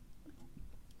collection?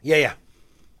 Yeah.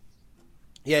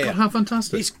 God, how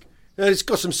fantastic! He's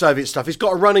got some Soviet stuff. He's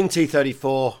got a running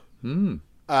T-34.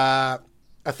 I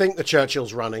think the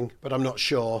Churchill's running, but I'm not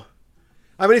sure.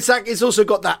 I mean, it's also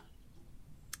got that,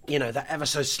 that ever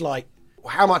so slight.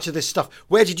 How much of this stuff?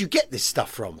 Where did you get this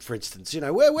stuff from? For instance,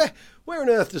 where on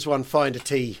earth does one find a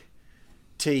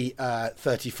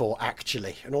T-34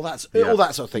 actually, and all that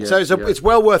sort of thing. So it's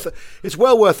well worth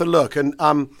a look, and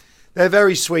they're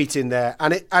very sweet in there.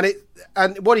 And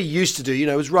what he used to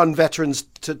do, was run veterans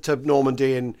to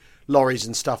Normandy in lorries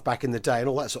and stuff back in the day, and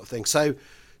all that sort of thing. So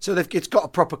it's got a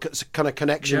proper kind of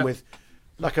connection with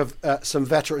like some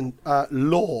veteran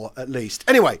lore at least.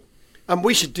 Anyway,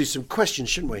 we should do some questions,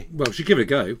 shouldn't we? Well, we should give it a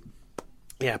go.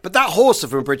 Yeah, but that Horsa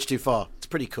from a bridge too far, it's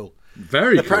pretty cool.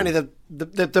 Very cool. Apparently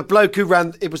the bloke who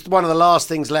ran it was one of the last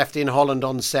things left in Holland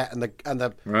on set, and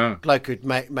the bloke who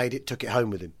made it took it home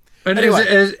with him. And anyway,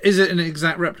 is it an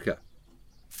exact replica?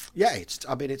 Yeah, it's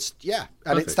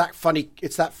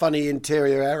that funny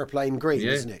interior aeroplane green,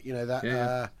 isn't it?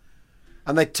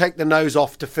 And they take the nose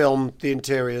off to film the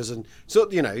interiors, and so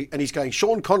and he's going,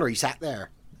 Sean Connery sat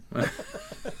there.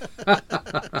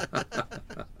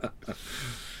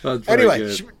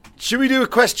 Anyway, should we do a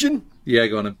question? Yeah,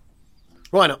 go on then.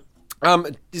 Why not?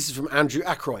 This is from Andrew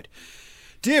Ackroyd.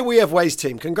 Dear We Have Ways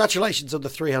team, congratulations on the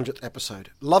 300th episode.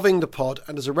 Loving the pod,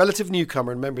 and as a relative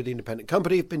newcomer and member of the independent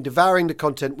company, have been devouring the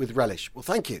content with relish. Well,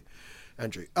 thank you,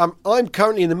 Andrew. I'm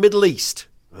currently in the Middle East.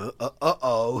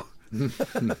 Are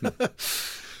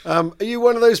you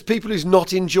one of those people who's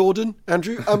not in Jordan,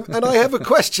 Andrew? And I have a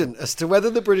question as to whether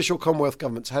the British or Commonwealth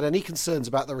governments had any concerns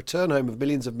about the return home of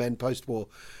millions of men post-war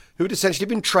who had essentially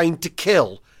been trained to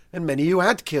kill, and many who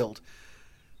had killed.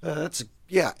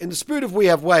 In the spirit of We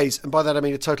Have Ways, and by that I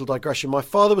mean a total digression, my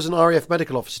father was an RAF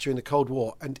medical officer during the Cold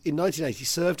War, and in 1980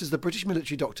 served as the British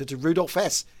military doctor to Rudolf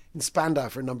Hess in Spandau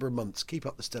for a number of months. Keep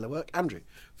up the stellar work, Andrew.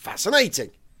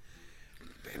 Fascinating.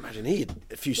 Imagine he had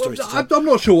a few stories to tell. I'm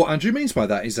not sure what Andrew means by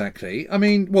that exactly. I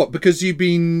mean, what, because you've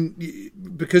been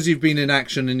in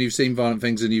action and you've seen violent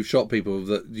things and you've shot people,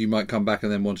 that you might come back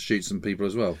and then want to shoot some people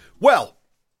as well?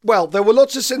 Well, there were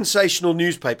lots of sensational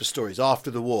newspaper stories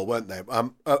after the war, weren't there?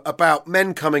 About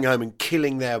men coming home and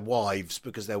killing their wives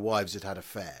because their wives had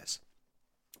affairs.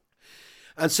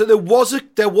 And so there was a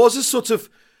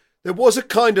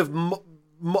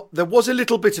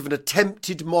little bit of an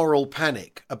attempted moral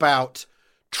panic about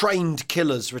trained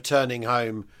killers returning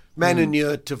home, men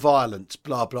inured to violence,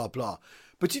 blah, blah, blah.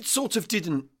 But it sort of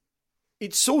didn't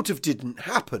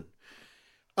happen.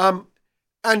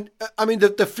 And I mean,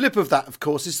 the flip of that, of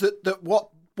course, is that what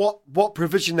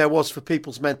provision there was for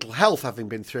people's mental health, having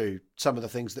been through some of the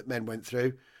things that men went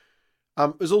through,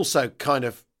 was also kind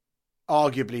of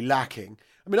arguably lacking.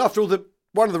 I mean, after all,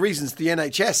 one of the reasons the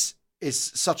NHS is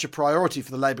such a priority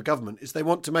for the Labour government is they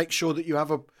want to make sure that you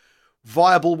have a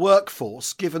viable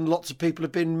workforce, given lots of people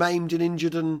have been maimed and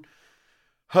injured and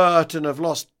hurt and have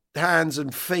lost hands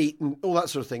and feet and all that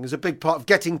sort of thing. Is a big part of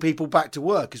getting people back to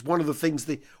work. Is one of the things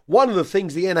the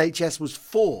NHS was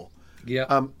for.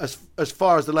 Yeah. As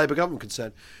far as the Labour government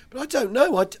concerned, but I don't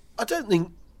know. I don't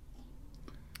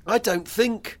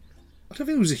think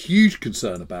there was a huge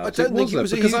concern about it. I don't think it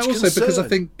was a huge concern. Because I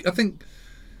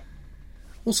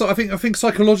think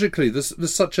psychologically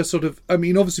there's such a sort of, I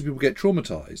mean, obviously people get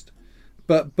traumatized,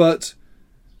 but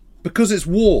because it's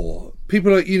war,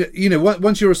 people are,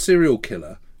 once you're a serial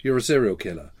killer, you're a serial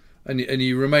killer, and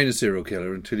you remain a serial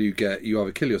killer until you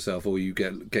either kill yourself or you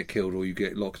get killed or you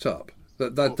get locked up.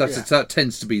 That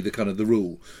tends to be the kind of the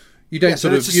rule. You don't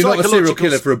you're not a serial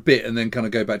killer for a bit and then kind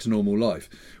of go back to normal life.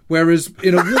 Whereas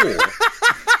in a war,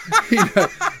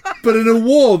 but in a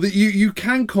war that you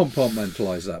can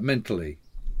compartmentalize that mentally.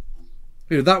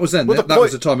 That was then. That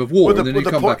was a time of war, and then you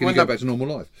come back and you go back to normal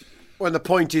life. Well, the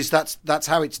point is that's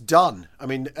how it's done. I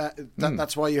mean,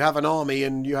 that's why you have an army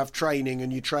and you have training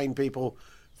and you train people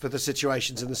for the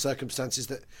situations and the circumstances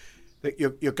that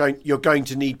you're going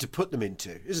to need to put them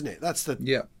into, isn't it? That's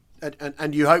the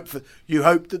and you hope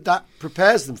that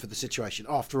prepares them for the situation.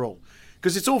 After all,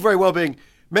 because it's all very well being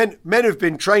men who've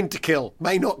been trained to kill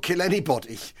may not kill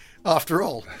anybody. After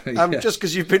all, just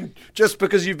because you've been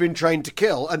trained to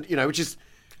kill, and which is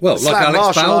like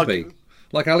Alex Balby.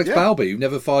 Like Alex Balby, who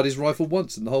never fired his rifle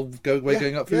once, and the whole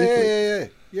going up through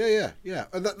Italy. Yeah.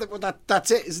 And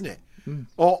that's it, isn't it?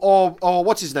 Or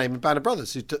what's his name in Band of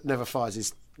Brothers, who never fires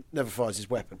his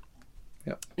weapon.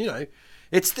 Yeah.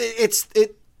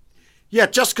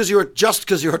 Just because you're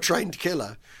a trained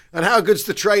killer, and how good's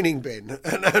the training been,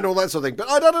 and all that sort of thing. But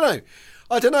I don't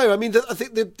know. I mean, I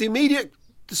think the immediate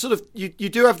sort of you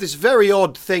do have this very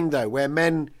odd thing though, where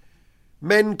men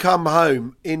come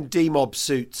home in demob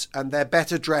suits and they're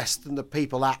better dressed than the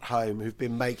people at home who've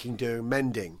been making do and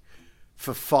mending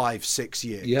for 5-6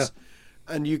 years. Yeah.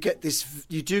 And you do get this,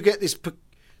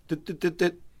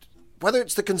 whether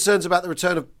it's the concerns about the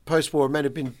return of post-war men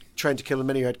who've been trained to kill and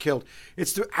many who had killed,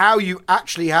 it's how you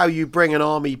bring an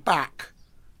army back,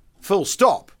 full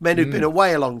stop. Men who've been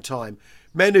away a long time,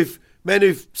 men who've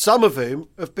some of whom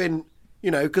have been,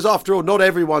 because after all, not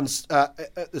everyone's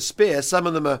at the spear. Some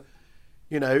of them are,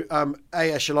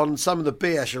 A echelon, and some of the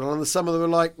B echelon, and some of them are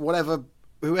like whoever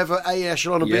A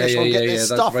echelon and B echelon get their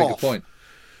stuff off. That's a very good point.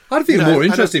 I think the more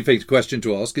interesting question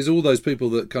to ask is all those people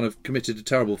that kind of committed to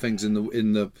terrible things in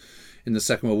the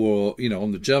Second World War,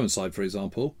 on the German side, for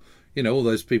example, all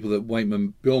those people that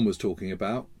Waitman Bjorn was talking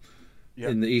about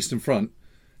in the Eastern Front.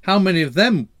 How many of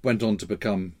them went on to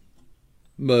become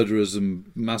murderers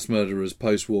and mass murderers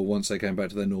post-war once they came back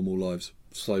to their normal lives?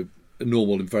 So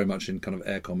normal and very much in kind of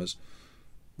air commas.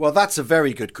 Well, that's a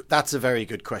very good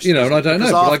question. And I don't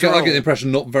know, but I get the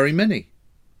impression not very many.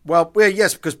 Well,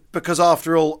 yes, because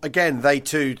after all, again, they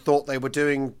too thought they were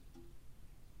doing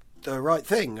the right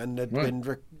thing and had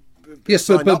been. Yes,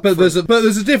 but there's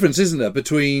a difference, isn't there,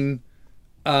 between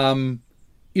being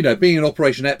in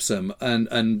Operation Epsom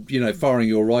and firing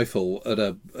your rifle at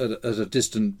a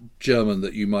distant German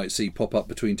that you might see pop up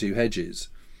between two hedges,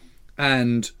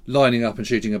 and lining up and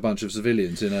shooting a bunch of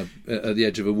civilians at the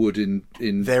edge of a wood in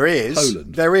Poland.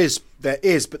 There is,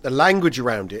 but the language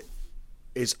around it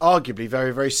is arguably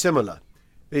very, very similar.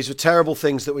 These were terrible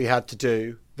things that we had to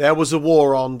do. There was a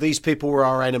war on. These people were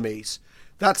our enemies.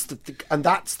 That's the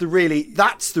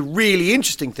really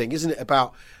interesting thing, isn't it,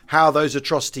 about how those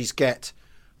atrocities get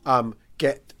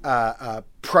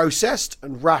processed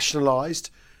and rationalised.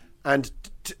 And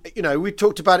we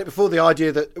talked about it before, the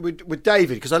idea that with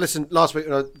David, because I listened last week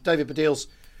David Baddiel's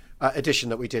edition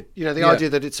that we did. Idea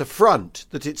that it's a front,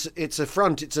 that it's a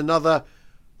front, it's another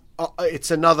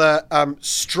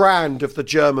strand of the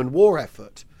German war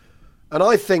effort. And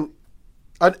I think,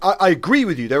 I agree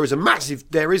with you. There is a massive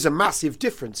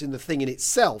difference in the thing in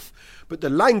itself, but the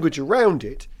language around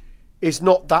it is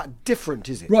not that different,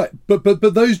 is it? Right, but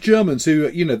those Germans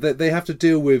who they have to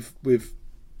deal with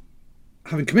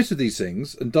having committed these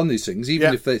things and done these things,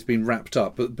 even if it's been wrapped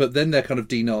up, but then they're kind of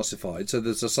denazified. So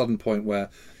there's a sudden point where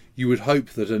you would hope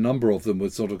that a number of them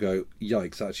would sort of go,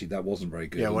 "Yikes! Actually, that wasn't very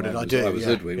good. Yeah, what did I do? I was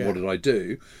hoodwinked. What did I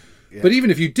do?" Yeah. But even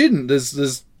if you didn't,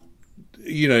 there's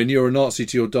and you're a Nazi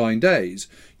to your dying days,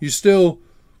 you're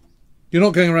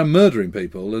not going around murdering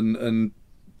people and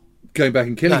going back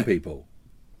and killing people,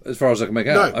 as far as I can make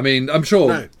out. No. I mean, I'm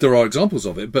sure there are examples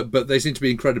of it, but they seem to be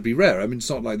incredibly rare. I mean, it's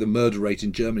not like the murder rate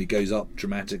in Germany goes up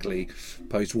dramatically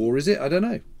post-war, is it? I don't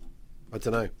know.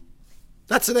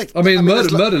 That's an.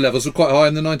 Murder levels were quite high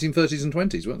in the 1930s and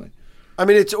 20s, weren't they? I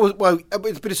mean,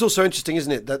 but it's also interesting,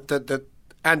 isn't it, that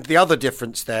and the other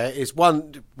difference there is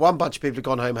one bunch of people have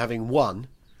gone home having won,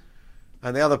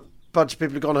 and the other bunch of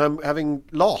people have gone home having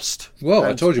lost. Well,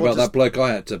 I told you about that bloke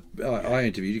I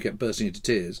interviewed. You kept bursting into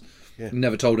tears. Yeah.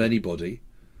 Never told anybody.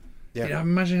 Yeah.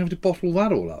 Imagine having to bottle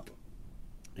that all up.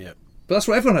 Yeah. But that's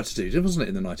what everyone had to do, wasn't it,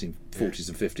 in the 1940s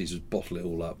and 50s, was bottle it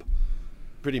all up.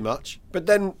 Pretty much. But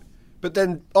then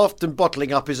often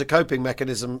bottling up is a coping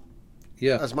mechanism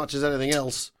as much as anything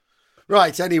else.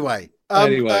 Right, anyway.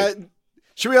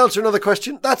 Should we answer another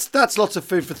question? That's lots of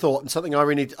food for thought and something I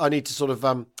need to sort of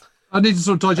I need to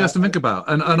sort of digest and think about.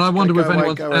 And I wonder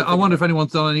if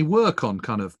anyone's done any work on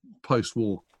kind of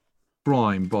post-war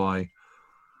crime by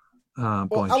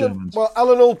Germans. Well,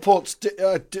 Alan Allport's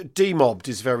Demobbed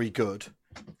is very good.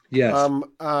 Yes.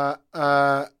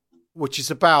 Which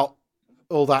is about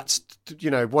all that,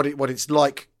 what it's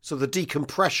like, so the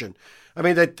decompression. I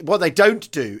mean, what they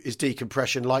don't do is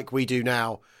decompression like we do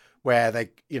now, where they,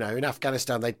 in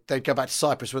Afghanistan, they'd go back to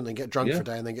Cyprus, wouldn't they, get drunk for a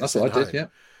day and then get sent home. That's what I did,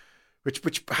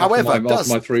 Which however, after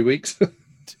my 3 weeks.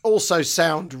 also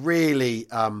sound really,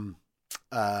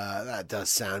 that does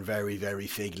sound very, very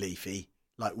fig leafy,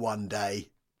 like one day.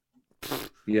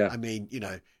 Yeah. I mean,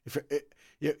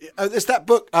 there's that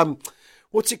book,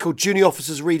 what's it called? Junior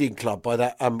Officers Reading Club by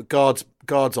that guards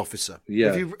officer.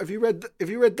 Yeah. Have you read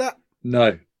that?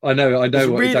 No. I know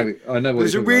exactly. I know what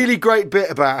there's a really great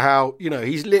bit about how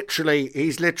he's literally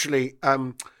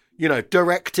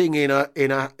directing in a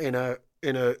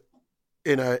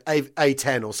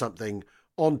A10 or something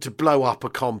on to blow up a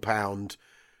compound,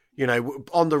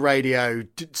 on the radio,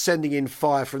 sending in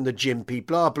fire from the Jimpy,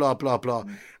 blah blah blah blah,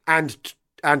 and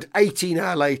 18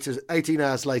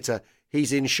 hours later,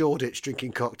 he's in Shoreditch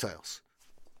drinking cocktails,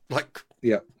 Back,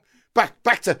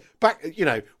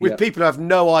 with people who have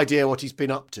no idea what he's been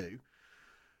up to,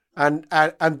 and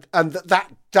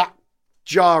that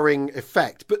jarring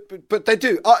effect. But they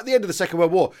do at the end of the Second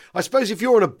World War. I suppose if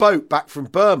you're on a boat back from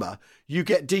Burma, you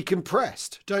get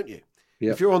decompressed, don't you?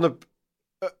 Yeah. If you're on the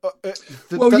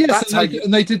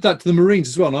and they did that to the Marines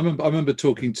as well. And I remember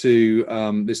talking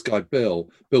to this guy Bill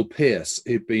Pierce,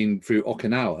 who'd been through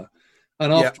Okinawa,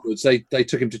 and afterwards they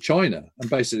took him to China, and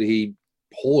basically he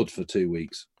poured for 2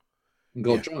 weeks. And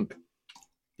got drunk.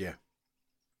 Yeah.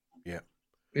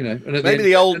 And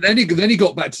then he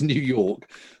got back to New York,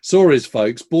 saw his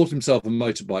folks, bought himself a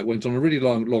motorbike, went on a really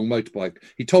long motorbike.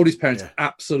 He told his parents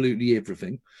absolutely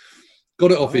everything,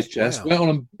 got it off his chest, went on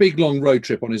a big long road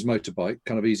trip on his motorbike,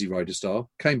 kind of Easy Rider style,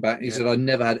 came back, he said, I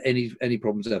never had any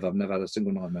problems ever. I've never had a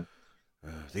single nightmare.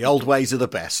 The old ways are the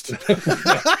best. Bit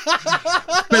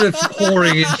of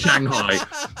whoring in Shanghai.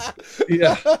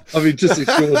 Yeah, I mean, just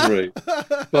extraordinary.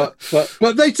 But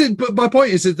they did. But my point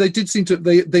is that they did seem to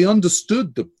they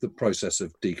understood the process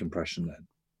of decompression then.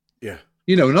 Yeah.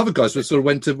 And other guys sort of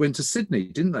went to Sydney,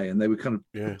 didn't they? And they were kind of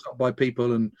picked up by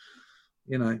people, and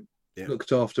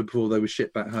looked after before they were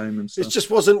shipped back home and stuff. It just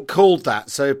wasn't called that,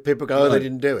 so people go, they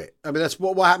didn't do it. I mean, that's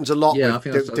what happens a lot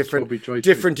with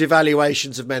different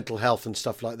evaluations of mental health and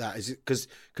stuff like that. Is it because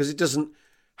it doesn't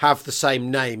have the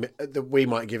same name that we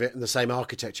might give it and the same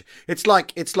architecture. It's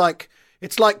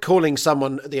like calling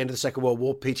someone at the end of the Second World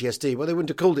War PTSD. Well, they wouldn't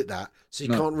have called it that, so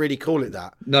you can't really call it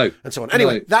that. No, and so on.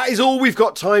 Anyway, that is all we've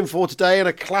got time for today, and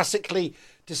a classically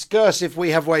discursive We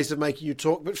Have Ways of Making You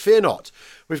Talk, but fear not.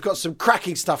 We've got some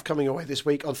cracking stuff coming away this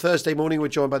week. On Thursday morning, we're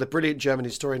joined by the brilliant German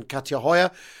historian Katja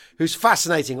Heuer, who's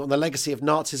fascinating on the legacy of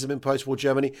Nazism in post-war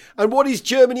Germany. And what is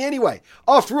Germany anyway?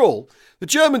 After all, the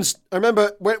Germans, I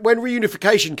remember when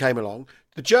reunification came along,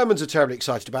 the Germans are terribly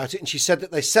excited about it, and she said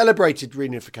that they celebrated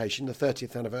reunification, the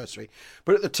 30th anniversary.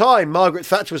 But at the time, Margaret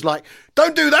Thatcher was like,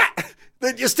 don't do that!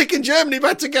 You're sticking Germany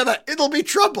back together. It'll be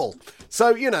trouble.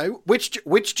 So,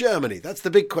 which Germany? That's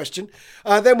the big question.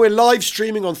 Then we're live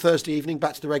streaming on Thursday evening,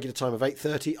 back to the regular time of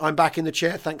 8:30. I'm back in the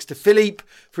chair, thanks to Philippe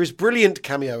for his brilliant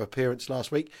cameo appearance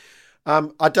last week.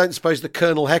 I don't suppose the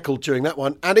Colonel heckled during that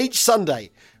one. And each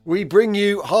Sunday, we bring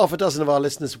you half a dozen of our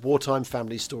listeners' wartime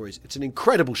family stories. It's an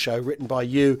incredible show written by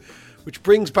you, which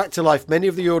brings back to life many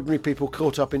of the ordinary people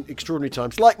caught up in extraordinary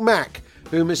times, like Mac,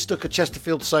 who mistook a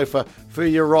Chesterfield sofa for a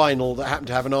urinal that happened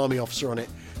to have an army officer on it.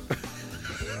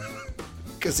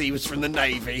 Because he was from the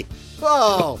Navy.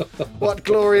 Oh, what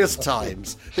glorious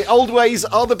times. The old ways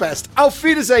are the best. Auf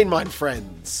Wiedersehen, mein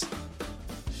friends.